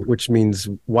Mzungu, which means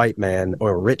white man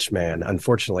or rich man.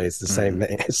 Unfortunately, it's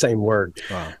the same word.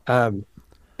 Wow.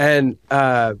 He'd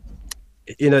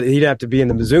have to be in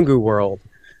the Mzungu world.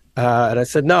 And I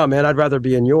said, no, man, I'd rather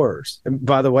be in yours. And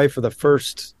by the way, for the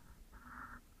first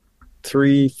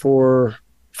 4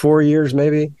 years,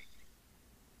 maybe,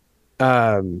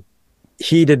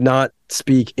 he did not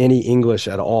speak any English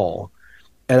at all.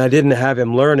 And I didn't have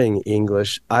him learning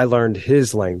English. I learned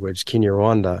his language,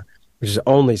 Kinyarwanda, which is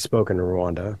only spoken in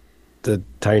Rwanda, the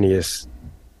tiniest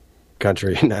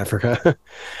country in Africa.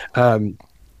 And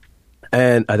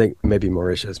I think maybe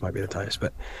Mauritius might be the tiniest,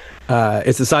 but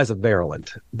it's the size of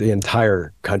Maryland, the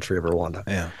entire country of Rwanda.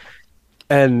 Yeah.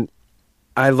 And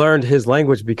I learned his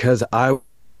language because I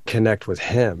connect with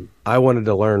him. I wanted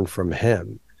to learn from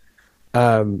him.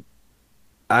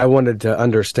 I wanted to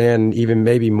understand even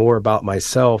maybe more about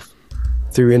myself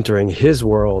through entering his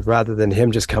world rather than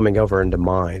him just coming over into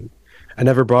mine. I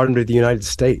never brought him to the United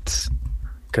States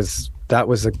because I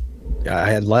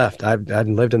had left. I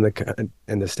hadn't lived in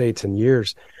the States in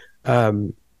years.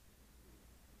 It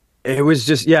was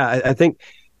just, I think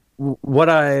what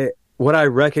I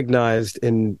recognized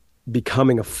in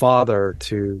becoming a father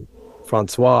to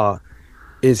Francois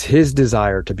is his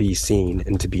desire to be seen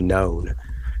and to be known.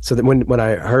 So that when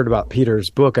I heard about Peter's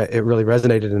book, it really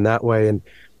resonated in that way, and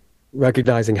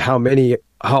recognizing how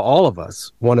all of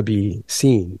us want to be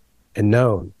seen and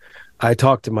known. I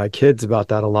talk to my kids about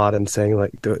that a lot and saying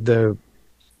like the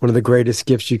one of the greatest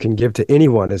gifts you can give to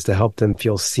anyone is to help them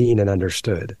feel seen and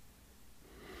understood.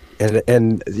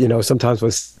 And sometimes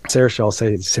with Saoirse, I'll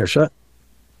say, Saoirse,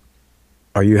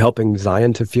 are you helping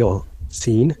Zion to feel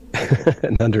seen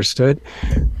and understood?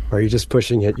 Or are you just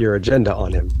pushing your agenda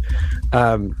on him?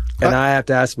 And I have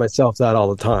to ask myself that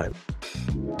all the time.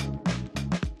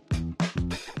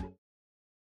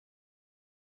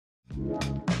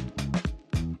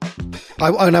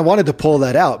 I wanted to pull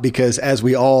that out because as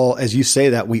you say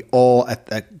that, we all at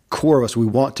the core of us, we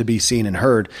want to be seen and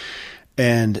heard.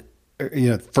 And,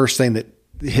 first thing that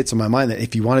hits on my mind that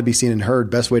if you want to be seen and heard,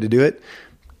 best way to do it,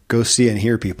 go see and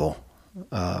hear people.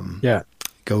 Yeah.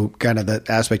 Go kind of that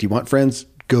aspect. You want friends,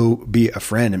 go be a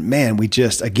friend. And man,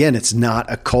 again, it's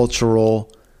not a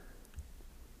cultural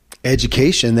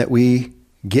education that we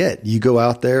get. You go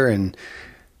out there and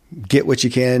get what you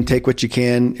can, take what you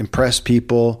can, impress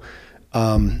people.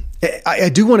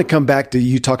 I do want to come back to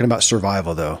you talking about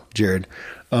survival though, Jared,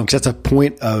 because that's a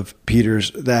point of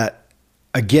Peter's that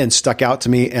again stuck out to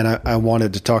me. And I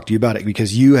wanted to talk to you about it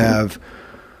because you have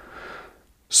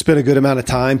spent a good amount of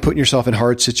time putting yourself in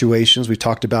hard situations. We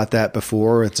talked about that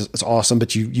before. It's awesome,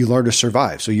 but you learn to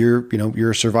survive. So you're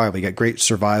a survivor. You got great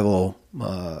survival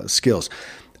skills.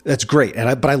 That's great.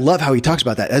 But I love how he talks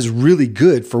about that. That's really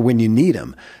good for when you need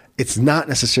them. It's not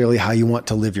necessarily how you want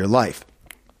to live your life.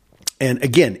 And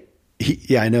again,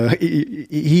 I know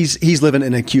he's living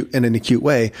in an acute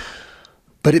way,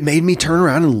 but it made me turn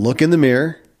around and look in the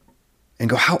mirror and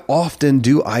go, how often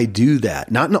do I do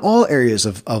that? Not in all areas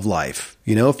of life.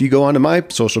 If you go onto my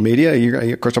social media,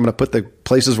 of course, I'm going to put the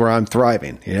places where I'm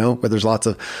thriving, where there's lots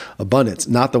of abundance,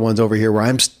 not the ones over here where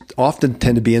I'm often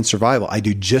tend to be in survival. I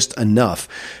do just enough,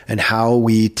 and how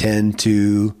we tend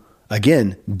to,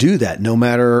 again, do that no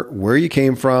matter where you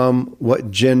came from, what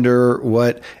gender,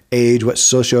 what age, what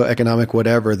socioeconomic,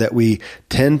 whatever, that we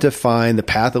tend to find the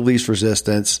path of least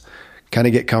resistance, kind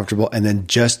of get comfortable, and then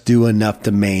just do enough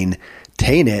to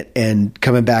maintain it. And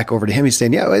coming back over to him, he's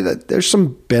saying, yeah, there's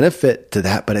some benefit to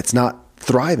that, but it's not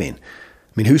thriving.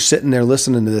 I mean, who's sitting there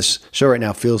listening to this show right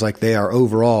now feels like they are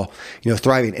overall,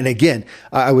 thriving. And again,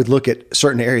 I would look at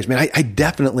certain areas, man, I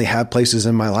definitely have places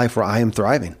in my life where I am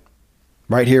thriving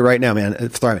right here, right now, man,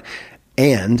 thriving.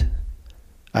 And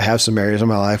I have some areas in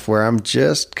my life where I'm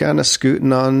just kind of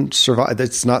scooting on survive.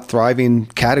 That's not thriving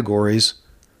categories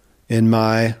in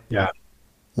my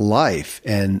life.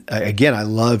 And again, I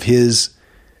love his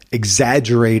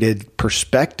exaggerated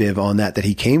perspective on that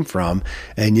he came from.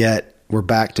 And yet we're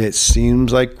back to, it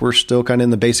seems like we're still kind of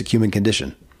in the basic human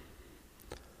condition.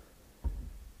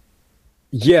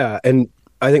 Yeah. And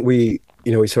I think we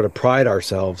sort of pride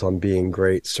ourselves on being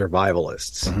great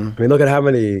survivalists. Mm-hmm. I mean, look at how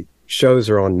many shows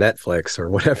are on Netflix or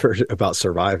whatever about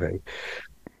surviving.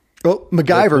 Oh,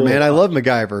 MacGyver, man. I love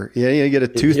MacGyver. Yeah, you get a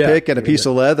toothpick and a piece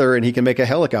of leather and he can make a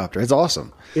helicopter. It's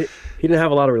awesome. He didn't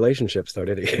have a lot of relationships though,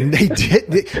 did he? They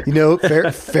did.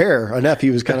 Fair enough. He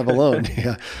was kind of alone.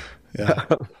 Yeah.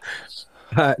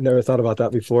 I never thought about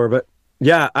that before, but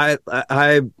yeah, I'm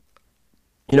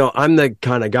the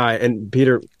kind of guy, and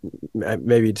Peter,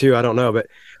 maybe too, I don't know, but,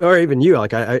 or even you,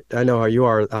 like I know how you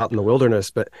are out in the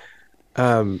wilderness, but,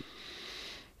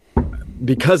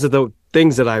 because of the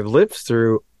things that I've lived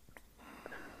through,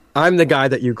 I'm the guy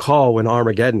that you call when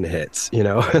Armageddon hits,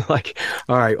 like,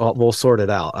 all right, we'll sort it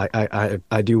out.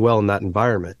 I do well in that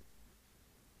environment.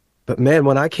 But man,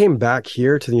 when I came back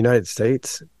here to the United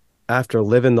States after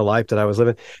living the life that I was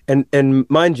living, and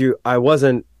mind you, I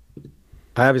obviously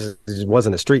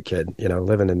wasn't a street kid,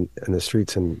 living in the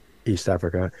streets in East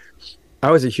Africa.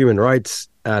 I was a human rights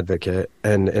advocate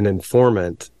and an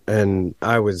informant, and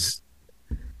I was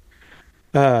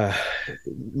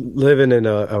living in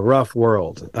a rough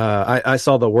world. I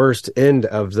saw the worst end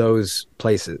of those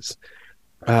places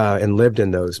and lived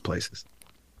in those places.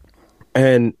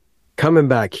 And coming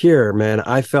back here, man,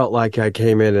 I felt like I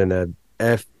came in a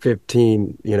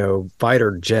F-15,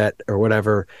 fighter jet or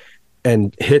whatever,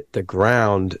 and hit the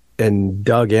ground and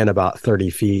dug in about 30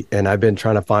 feet. And I've been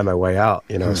trying to find my way out,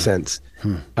 since.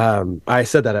 I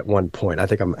said that at one point. I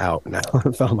think I'm out now.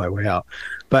 I found my way out.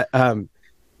 But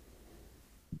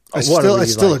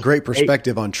it's still a great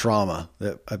perspective on trauma.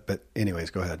 But anyways,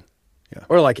 go ahead. Yeah.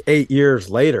 Or like 8 years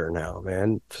later now,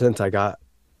 man, since I got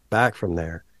back from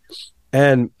there.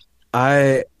 And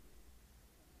I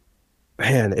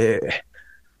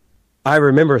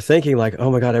remember thinking like,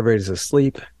 oh my God, everybody's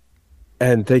asleep,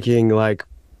 and thinking like,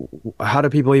 how do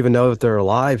people even know that they're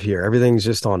alive here? Everything's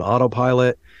just on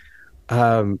autopilot.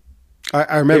 I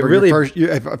remember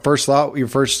your first thought, some of your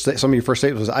first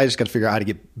statements was, I just got to figure out how to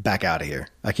get back out of here.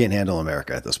 I can't handle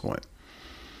America at this point.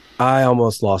 I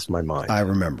almost lost my mind. I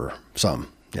remember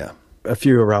some, yeah. A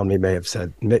few around me may have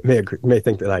said, may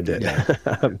think that I did.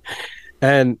 Yeah.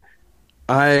 And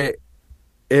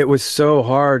it was so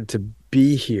hard to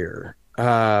be here.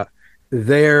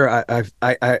 There,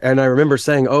 I remember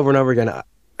saying over and over again,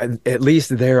 at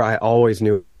least there, I always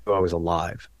knew I was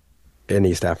alive in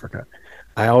East Africa.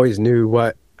 I always knew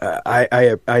what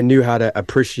I knew how to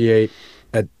appreciate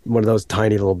one of those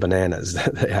tiny little bananas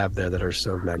that they have there that are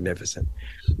so magnificent,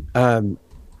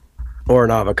 or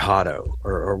an avocado,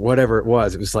 or whatever it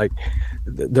was. It was like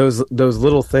those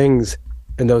little things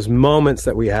and those moments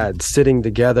that we had sitting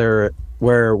together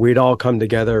where we'd all come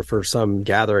together for some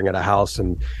gathering at a house,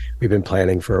 and we've been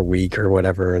planning for a week or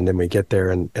whatever. And then we get there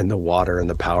and the water and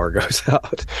the power goes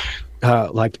out,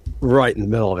 like right in the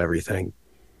middle of everything.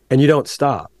 And you don't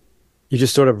stop. You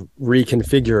just sort of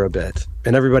reconfigure a bit,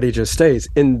 and everybody just stays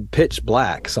in pitch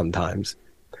black sometimes.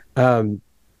 And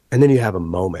then you have a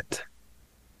moment.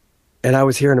 And I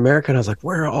was here in America and I was like,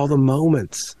 where are all the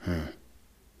moments?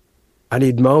 I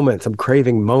need moments. I'm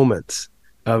craving moments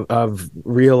of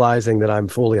realizing that I'm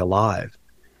fully alive.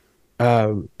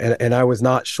 And I was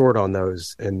not short on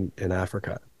those in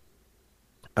Africa.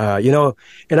 And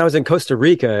I was in Costa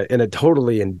Rica in a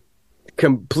totally and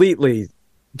completely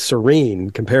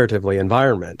serene, comparatively,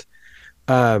 environment.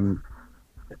 And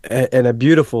a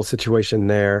beautiful situation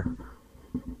there.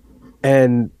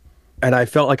 And I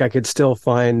felt like I could still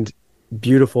find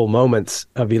beautiful moments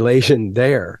of elation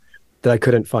there that I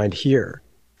couldn't find here.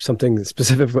 Something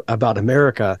specific about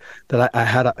America that I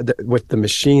had with the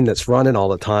machine that's running all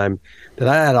the time, that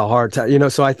I had a hard time,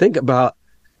 so I think about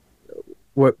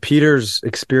what Peter's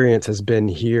experience has been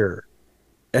here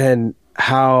and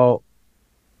how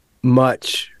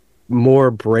much more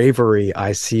bravery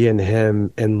I see in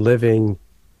him in living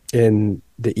in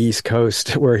the East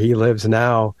Coast where he lives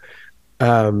now,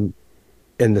 in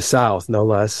the South, no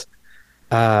less,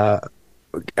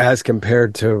 as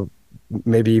compared to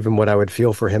maybe even what I would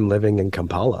feel for him living in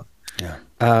Kampala. Yeah.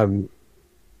 And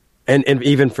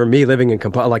even for me living in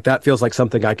Kampala, like that feels like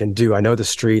something I can do. I know the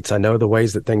streets. I know the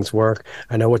ways that things work.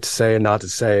 I know what to say and not to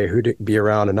say, who to be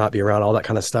around and not be around, all that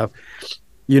kind of stuff.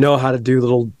 You know how to do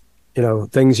little,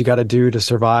 things you got to do to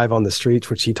survive on the streets,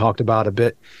 which he talked about a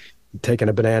bit, taking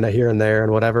a banana here and there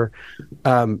and whatever.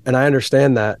 And I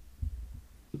understand that.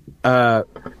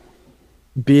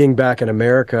 Being back in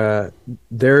America,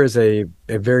 there is a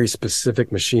very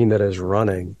specific machine that is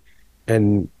running.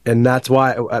 And that's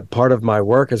why part of my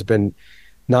work has been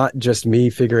not just me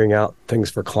figuring out things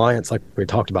for clients, like we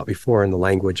talked about before, in the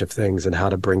language of things and how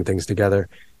to bring things together.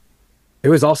 It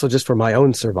was also just for my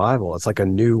own survival. It's like a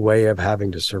new way of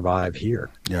having to survive here.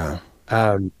 Yeah.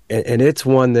 And it's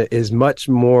one that is much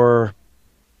more,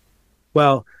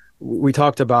 well, we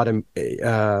talked about him.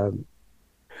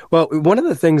 Well, one of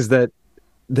the things that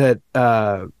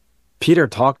Peter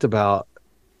talked about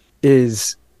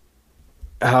is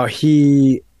how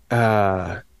he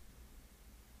there's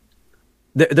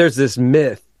this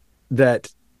myth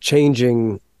that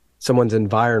changing someone's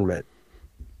environment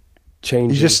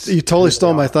changes. You totally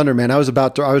stole my thunder, man. I was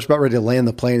about ready to land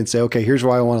the plane and say, okay, here's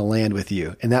where I want to land with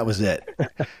you, and that was it.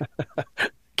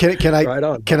 Can I right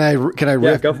on. Can I riff?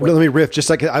 Yeah, go for it. Let me riff.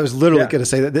 Just like I was literally going to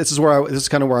say that this is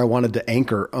kind of where I wanted to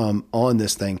anchor on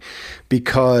this thing,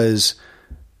 because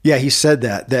he said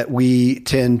that we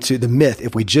tend to, the myth,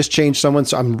 if we just change someone.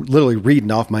 So I'm literally reading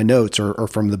off my notes or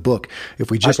from the book. If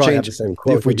we just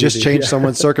change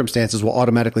someone's circumstances, we'll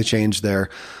automatically change their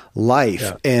life.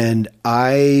 Yeah. And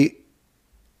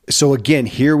so again,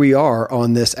 here we are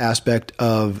on this aspect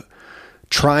of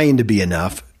trying to be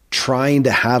enough, trying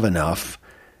to have enough.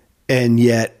 And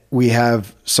yet we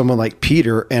have someone like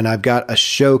Peter, and I've got a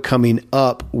show coming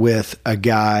up with a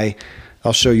guy.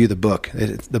 I'll show you the book.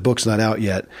 The book's not out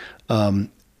yet,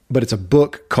 but it's a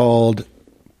book called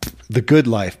The Good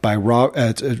Life by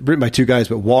it's written by two guys,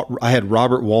 but I had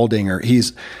Robert Waldinger.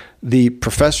 He's the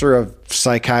professor of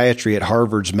psychiatry at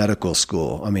Harvard's medical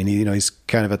school. I mean, he's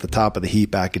kind of at the top of the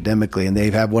heap academically, and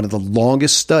they've had one of the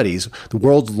longest studies, the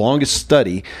world's longest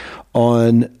study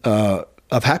on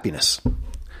of happiness.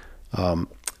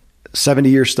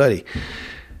 70-year study.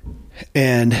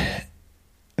 And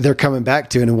they're coming back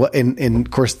to, and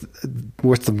of course,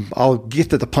 I'll get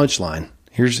to the punchline.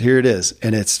 Here it is.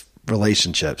 And it's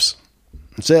relationships.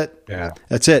 That's it. Yeah.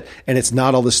 That's it. And it's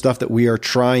not all the stuff that we are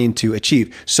trying to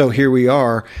achieve. So here we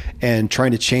are, and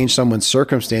trying to change someone's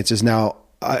circumstances. Now,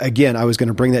 again, I was going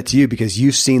to bring that to you because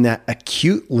you've seen that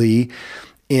acutely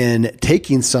in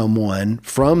taking someone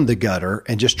from the gutter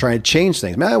and just trying to change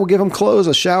things. Man, we'll give them clothes,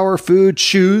 a shower, food,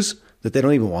 shoes that they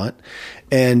don't even want.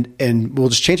 And we'll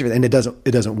just change everything. And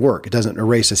it doesn't work. It doesn't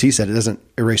erase, as he said, it doesn't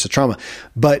erase the trauma.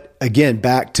 But again,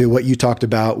 back to what you talked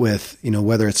about with,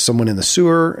 whether it's someone in the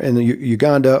sewer in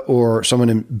Uganda or someone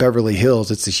in Beverly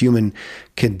Hills, it's the human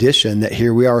condition that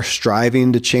here we are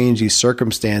striving to change these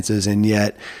circumstances. And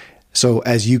yet, so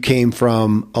as you came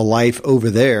from a life over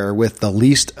there with the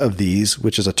least of these,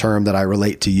 which is a term that I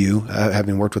relate to you,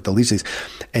 having worked with the least of these,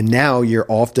 and now you're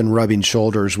often rubbing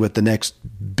shoulders with the next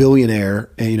billionaire,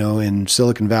 in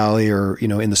Silicon Valley or,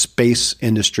 in the space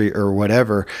industry or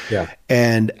whatever. Yeah.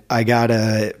 And I got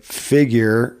to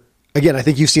figure, again, I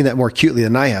think you've seen that more acutely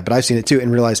than I have, but I've seen it too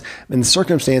and realized in the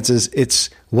circumstances, it's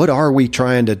what are we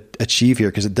trying to achieve here?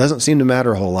 Because it doesn't seem to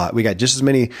matter a whole lot. We got just as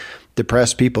many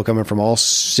depressed people coming from all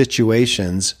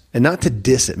situations, and not to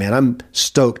diss it, man. I'm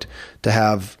stoked to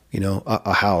have,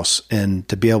 a house and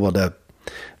to be able to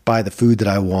buy the food that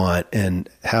I want and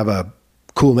have a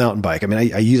cool mountain bike. I mean,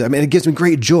 it gives me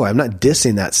great joy. I'm not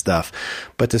dissing that stuff,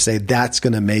 but to say that's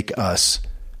going to make us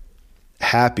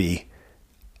happy.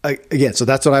 Again, so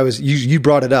that's what you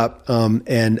brought it up.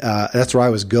 And that's where I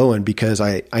was going, because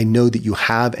I know that you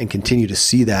have and continue to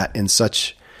see that in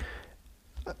such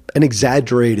an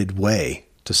exaggerated way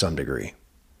to some degree.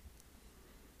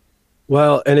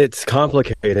 Well, and it's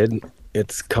complicated.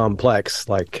 It's complex,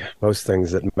 like most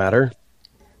things that matter.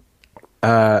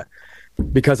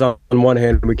 Because on one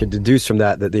hand, we can deduce from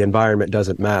that the environment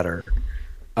doesn't matter.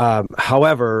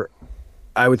 However,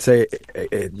 I would say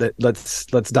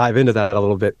let's dive into that a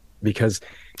little bit, because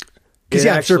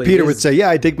I'm sure Peter would say,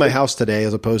 I dig my house today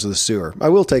as opposed to the sewer. I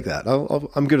will take that.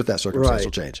 I'm good with that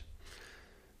circumstantial change.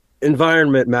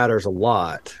 Environment matters a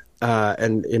lot.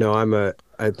 And,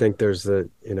 I think there's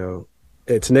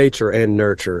it's nature and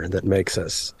nurture that makes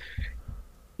us,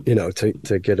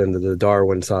 to get into the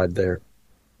Darwin side there.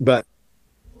 But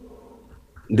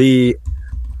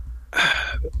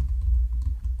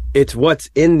it's what's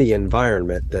in the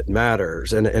environment that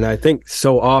matters. And I think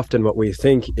so often what we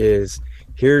think is,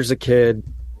 here's a kid,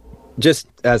 just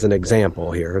as an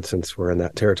example here, since we're in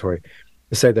that territory,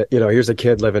 to say that, here's a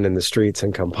kid living in the streets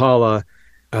in Kampala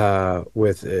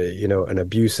with, an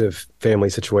abusive family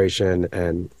situation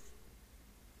and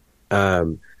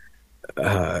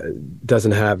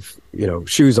doesn't have,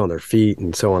 shoes on their feet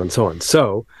and so on and so on.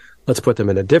 So let's put them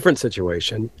in a different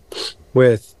situation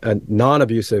with a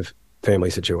non-abusive family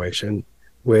situation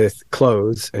with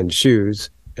clothes and shoes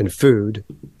and food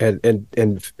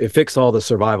and fix all the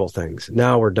survival things.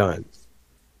 Now we're done.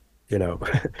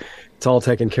 It's all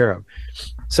taken care of.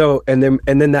 So, and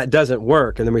then that doesn't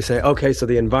work. And then we say, okay, so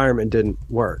the environment didn't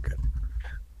work.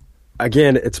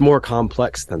 Again, it's more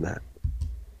complex than that.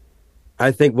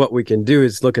 I think what we can do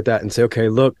is look at that and say, okay,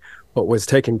 look, what was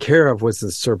taken care of was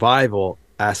the survival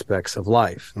aspects of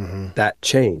life. Mm-hmm. That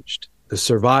changed. The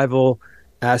survival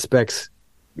aspects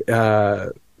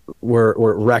were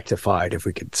rectified, if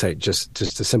we could say, just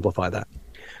to simplify that.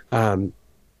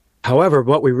 However,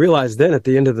 what we realized then at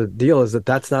the end of the deal is that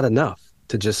that's not enough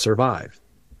to just survive.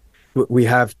 We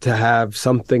have to have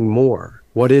something more.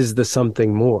 What is the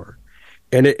something more?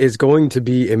 And it is going to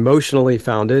be emotionally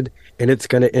founded, and it's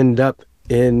going to end up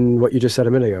in what you just said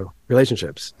a minute ago,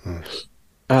 relationships,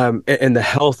 and the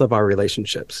health of our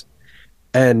relationships.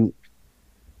 And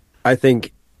I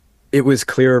think it was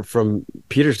clear from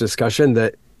Peter's discussion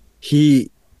that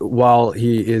while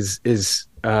he has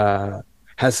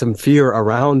some fear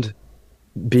around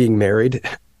being married,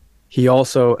 he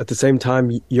also at the same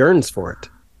time yearns for it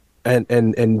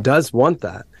and does want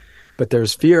that, but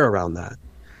there's fear around that.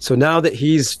 So now that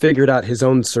he's figured out his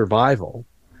own survival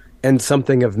and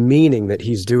something of meaning that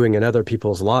he's doing in other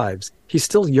people's lives, he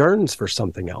still yearns for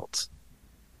something else.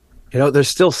 There's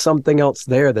still something else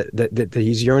there that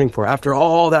he's yearning for after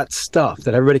all that stuff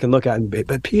that everybody can look at and be,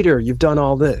 but Peter, you've done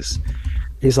all this.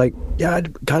 He's like, yeah,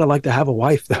 I'd kind of like to have a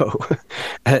wife though.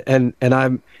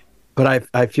 But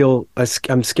I feel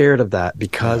I'm scared of that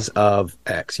because of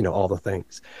X, all the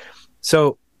things.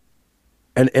 So,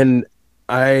 and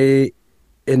I,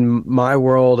 in my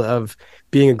world of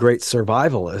being a great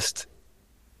survivalist,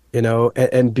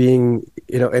 and being,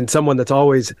 and someone that's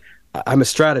always, I'm a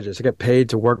strategist. I get paid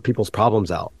to work people's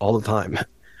problems out all the time.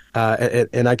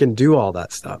 And I can do all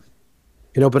that stuff,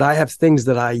 but I have things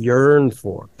that I yearn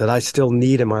for, that I still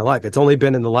need in my life. It's only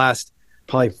been in the last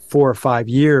probably 4 or 5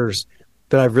 years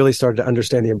that I've really started to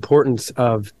understand the importance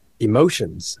of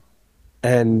emotions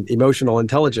and emotional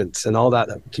intelligence and all that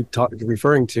I keep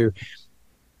referring to.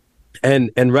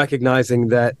 And recognizing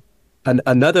that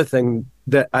another thing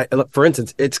that for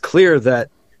instance, it's clear that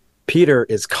Peter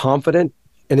is confident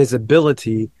in his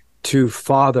ability to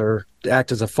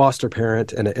act as a foster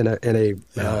parent and a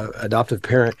adoptive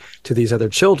parent to these other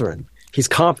children. He's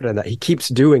confident that he keeps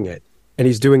doing it, and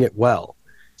he's doing it well.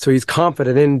 So he's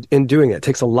confident in doing it. It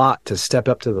takes a lot to step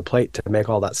up to the plate to make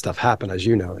all that stuff happen, as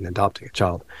you know, in adopting a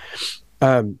child.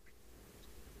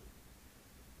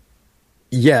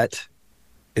 Yet,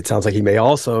 it sounds like he may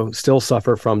also still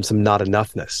suffer from some not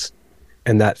enoughness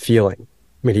and that feeling.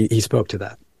 I mean, he spoke to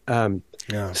that.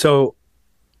 So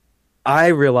I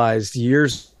realized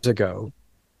years ago,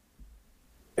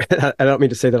 I don't mean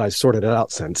to say that I sorted it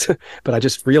out since, but I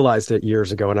just realized it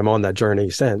years ago, and I'm on that journey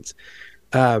since,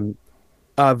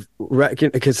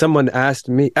 because someone asked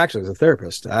me, actually it was a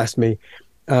therapist, asked me,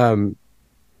 and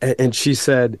she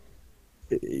said,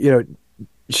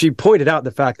 she pointed out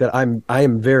the fact that I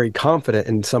am very confident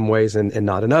in some ways and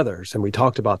not in others. And we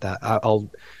talked about that. I'll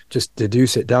just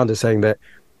deduce it down to saying that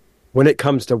when it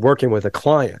comes to working with a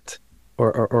client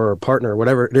or a partner,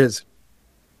 whatever it is,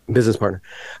 business partner,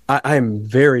 I am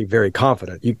very, very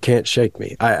confident. You can't shake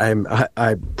me.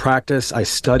 I practice, I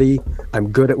study,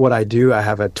 I'm good at what I do. I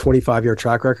have a 25-year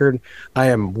track record. I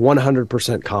am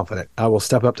 100% confident. I will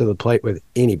step up to the plate with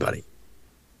anybody.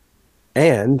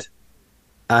 And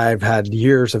I've had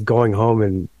years of going home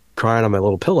and crying on my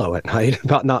little pillow at night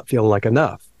about not feeling like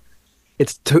enough.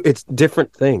 It's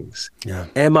different things. Yeah.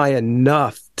 Am I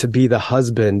enough to be the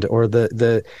husband or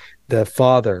the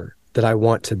father that I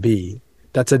want to be?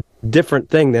 That's a different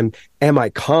thing than am I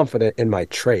confident in my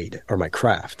trade or my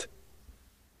craft?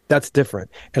 That's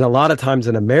different. And a lot of times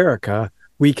in America,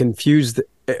 we confuse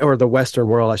or the Western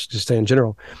world, I should just say in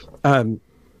general,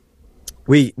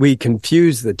 we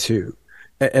confuse the two.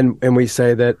 And we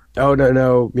say that, oh,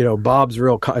 no, Bob's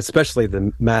especially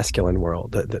the masculine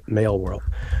world, the male world.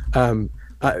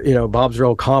 Bob's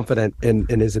real confident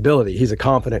in his ability. He's a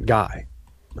confident guy.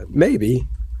 Maybe,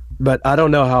 but I don't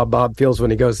know how Bob feels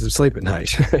when he goes to sleep at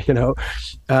night,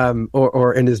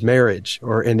 or in his marriage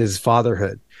or in his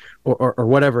fatherhood or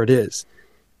whatever it is.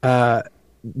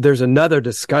 There's another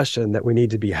discussion that we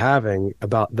need to be having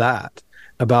about that,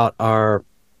 about our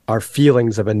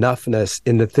feelings of enoughness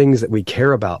in the things that we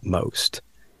care about most.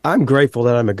 I'm grateful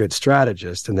that I'm a good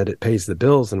strategist and that it pays the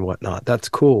bills and whatnot. That's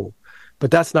cool.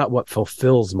 But that's not what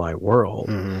fulfills my world.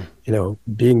 Mm-hmm.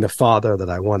 Being the father that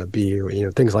I want to be,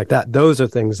 or, things like that. Those are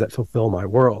things that fulfill my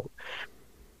world.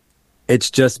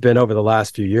 It's just been over the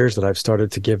last few years that I've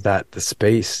started to give that the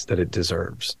space that it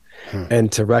deserves. And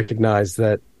to recognize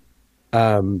that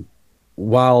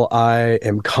while I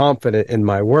am confident in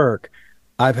my work,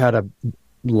 I've had a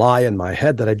lie in my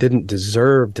head that I didn't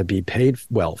deserve to be paid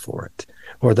well for it,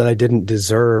 or that I didn't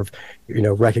deserve,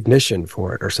 recognition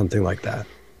for it or something like that.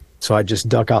 So I just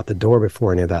duck out the door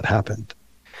before any of that happened.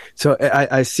 So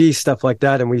I see stuff like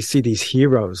that, and we see these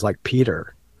heroes like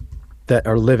Peter that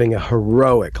are living a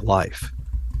heroic life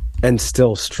and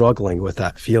still struggling with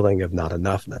that feeling of not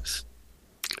enoughness.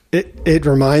 It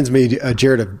reminds me,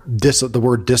 Jared, of the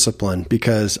word discipline,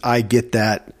 because I get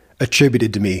that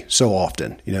attributed to me so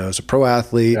often. As a pro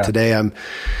athlete, today I'm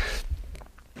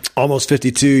almost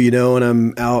 52, and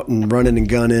I'm out and running and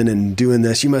gunning and doing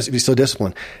this. You must be so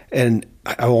disciplined. And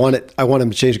I want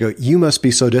him to change and go, you must be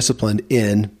so disciplined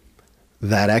in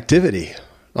that activity.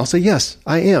 I'll say, yes,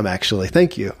 I am actually.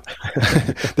 Thank you.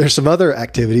 There's some other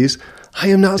activities I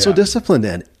am not so disciplined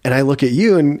in. And I look at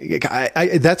you, and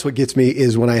I that's what gets me,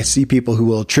 is when I see people who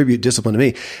will attribute discipline to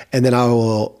me. And then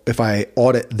if I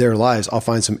audit their lives, I'll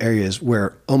find some areas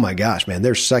where, oh my gosh, man,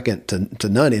 they're second to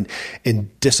none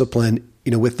in discipline,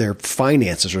 with their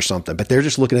finances or something, but they're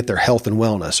just looking at their health and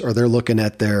wellness, or they're looking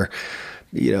at their,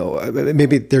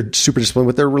 maybe they're super disciplined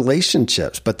with their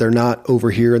relationships, but they're not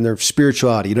over here in their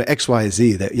spirituality, X, Y,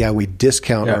 Z, that, we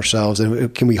discount ourselves,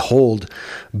 and can we hold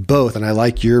both? And I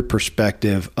like your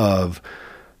perspective of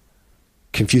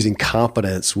confusing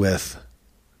confidence with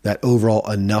that overall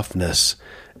enoughness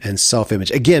and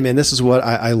self-image. Again, man, this is what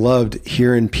I loved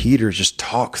hearing Peter just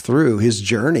talk through his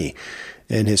journey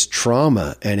and his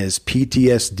trauma and his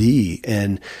PTSD.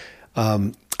 And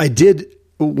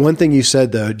one thing you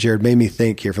said, though, Jared, made me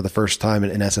think here for the first time,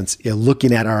 in essence,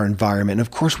 looking at our environment. And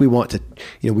of course, we want to,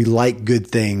 we like good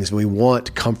things. We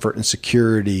want comfort and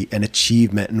security and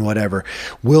achievement and whatever.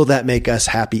 Will that make us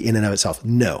happy in and of itself?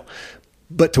 No.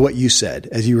 But to what you said,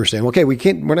 as you were saying, okay, we're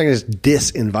not going to just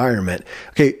diss environment.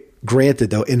 Okay, granted,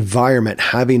 though,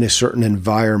 having a certain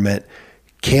environment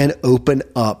can open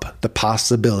up the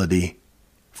possibility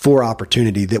for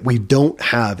opportunity that we don't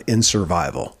have in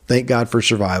survival. Thank God for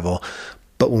survival.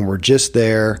 But when we're just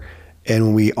there, and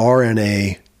when we are in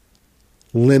a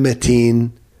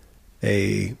limiting,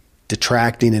 a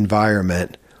detracting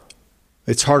environment,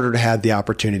 it's harder to have the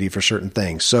opportunity for certain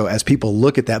things. So as people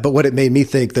look at that, but what it made me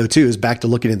think, though, too, is back to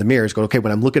looking in the mirror, is going, okay,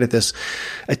 when I'm looking at this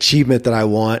achievement that I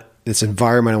want, this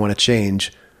environment I want to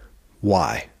change,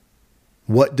 why?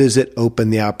 What does it open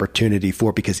the opportunity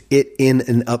for? Because it in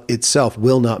and of itself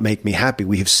will not make me happy.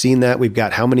 We have seen that. We've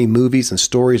got how many movies and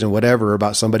stories and whatever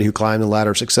about somebody who climbed the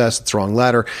ladder of success. It's the wrong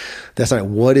ladder. That's not,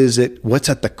 what is it? What's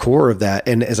at the core of that?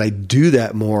 And as I do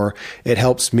that more, it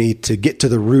helps me to get to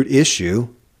the root issue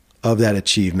of that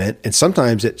achievement. And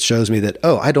sometimes it shows me that,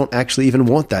 oh, I don't actually even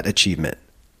want that achievement.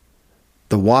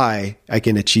 The why I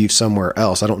can achieve somewhere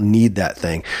else. I don't need that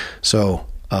thing. So,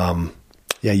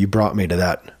 you brought me to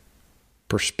that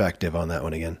perspective on that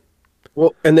one again.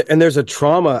 Well, and there's a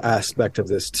trauma aspect of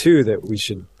this too that we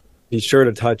should be sure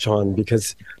to touch on,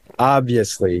 because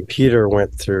obviously Peter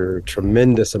went through a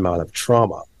tremendous amount of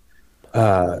trauma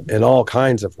in all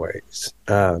kinds of ways.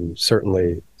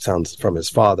 Certainly sounds from his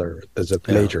father as a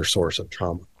major source of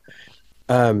trauma.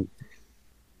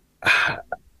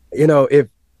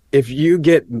 If you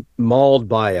get mauled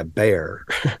by a bear,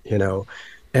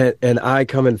 and I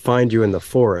come and find you in the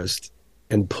forest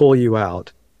and pull you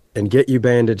out and get you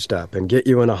bandaged up and get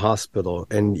you in a hospital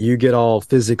and you get all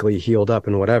physically healed up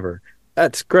and whatever,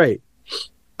 that's great.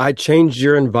 I changed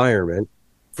your environment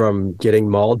from getting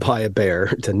mauled by a bear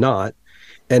to not.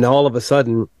 And all of a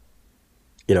sudden,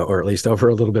 or at least over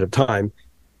a little bit of time,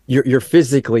 you're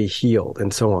physically healed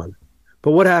and so on.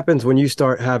 But what happens when you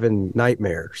start having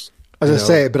nightmares? I was going to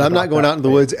say, but I'm not going out in the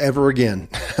woods ever again.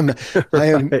 I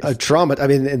am a trauma. I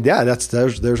mean, and yeah,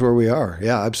 there's where we are.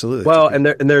 Yeah, absolutely. Well, and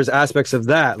there's aspects of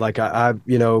that. Like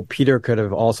Peter could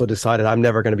have also decided I'm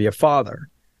never going to be a father.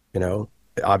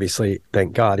 Obviously,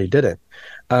 thank God he didn't.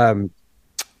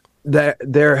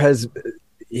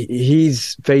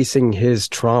 He's facing his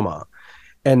trauma,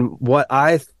 and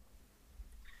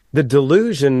the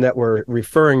delusion that we're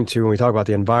referring to when we talk about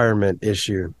the environment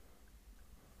issue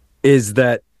is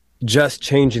that just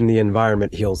changing the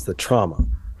environment heals the trauma.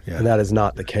 Yeah. And that is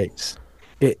not the case.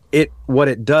 What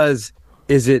it does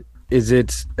is it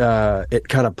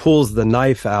kind of pulls the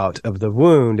knife out of the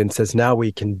wound and says, now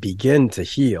we can begin to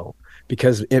heal,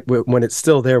 because when it's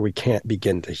still there, we can't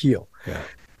begin to heal. Yeah.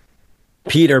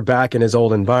 Peter, back in his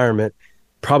old environment,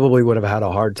 probably would have had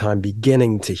a hard time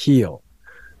beginning to heal.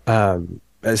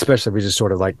 Especially if we just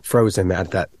sort of like froze him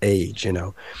at that age,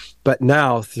 But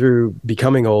now, through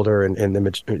becoming older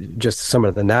and just some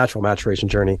of the natural maturation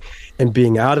journey and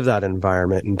being out of that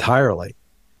environment entirely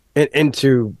and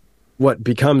into what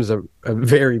becomes a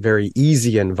very, very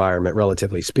easy environment,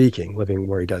 relatively speaking, living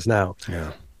where he does now.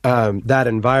 Yeah. That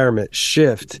environment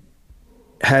shift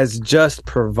has just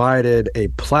provided a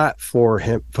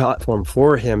platform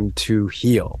for him to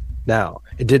heal. Now,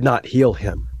 it did not heal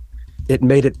him. It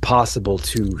made it possible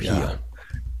to heal.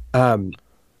 And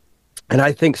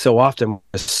I think so often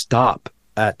we stop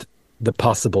at the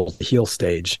possible heal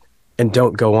stage and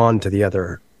don't go on to the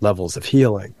other levels of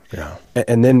healing. Yeah.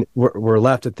 And then we're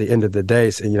left at the end of the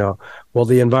day saying, well,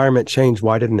 the environment changed.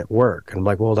 Why didn't it work? And I'm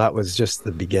like, well, that was just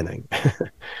the beginning.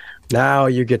 Now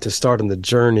you get to start on the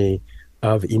journey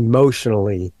of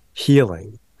emotionally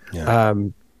healing. Yeah.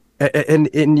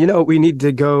 And we need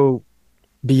to go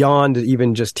beyond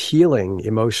even just healing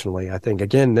emotionally, I think.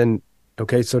 Again, then,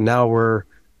 okay, so now we're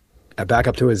back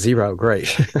up to a zero.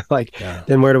 Great.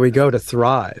 Then where do we go to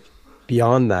thrive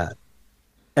beyond that?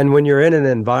 And when you're in an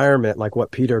environment like what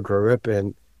Peter grew up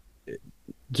in,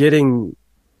 getting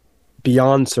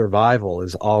beyond survival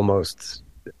is almost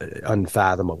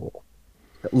unfathomable,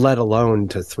 let alone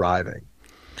to thriving.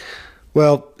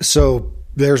 Well, so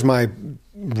there's my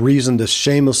reason to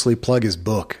shamelessly plug his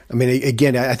book. I mean,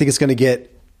 again, I think it's going to get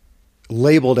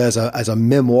labeled as a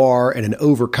memoir and an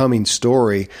overcoming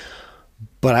story,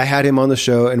 but I had him on the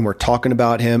show and we're talking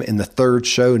about him in the third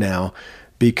show now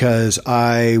because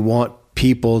I want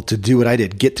people to do what I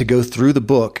did, get to go through the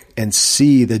book and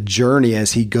see the journey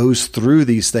as he goes through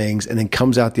these things and then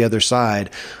comes out the other side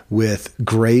with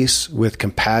grace, with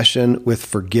compassion, with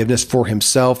forgiveness for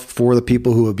himself, for the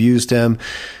people who abused him,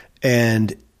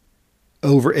 and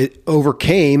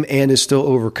overcame and is still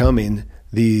overcoming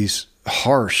these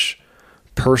harsh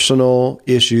personal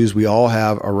issues we all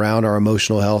have around our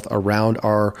emotional health, around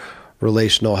our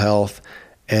relational health.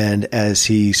 And as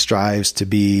he strives to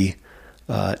be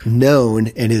known,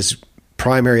 and his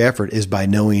primary effort is by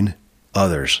knowing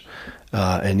others.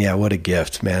 And yeah, what a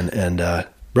gift, man. And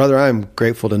brother, I'm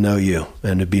grateful to know you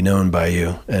and to be known by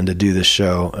you and to do this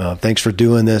show. Thanks for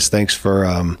doing this. Thanks for,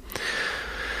 I'm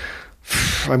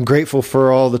grateful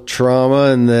for all the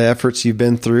trauma and the efforts you've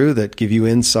been through that give you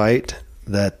insight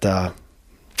that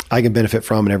I can benefit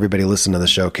from, and everybody listening to the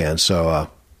show can. So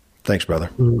thanks, brother.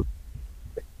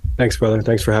 Thanks, brother.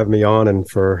 Thanks for having me on and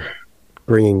for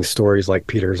bringing stories like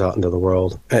Peter's out into the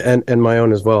world, and my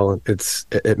own as well.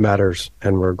 It matters,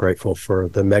 and we're grateful for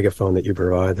the megaphone that you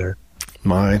provide there.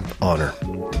 My honor.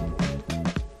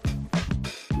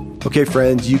 Okay,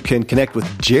 friends, you can connect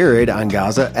with Jared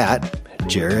Angaza at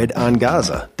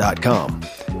jaredangaza.com.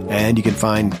 And you can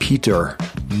find Peter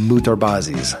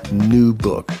Mutabazi's new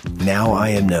book, Now I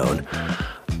Am Known,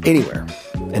 anywhere.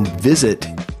 And visit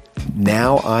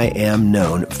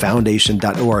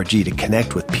NowIamKnownFoundation.org to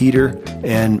connect with Peter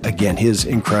and, again, his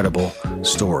incredible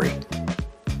story.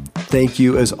 Thank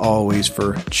you, as always,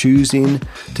 for choosing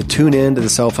to tune in to the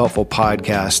Self-Helpful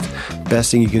Podcast.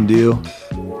 Best thing you can do,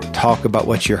 talk about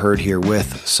what you heard here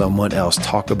with someone else.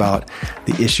 Talk about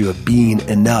the issue of being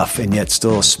enough and yet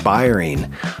still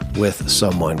aspiring with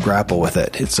someone. Grapple with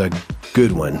it. It's a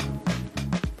good one.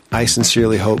 I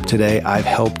sincerely hope today I've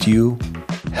helped you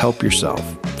help yourself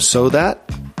so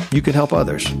that you can help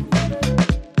others.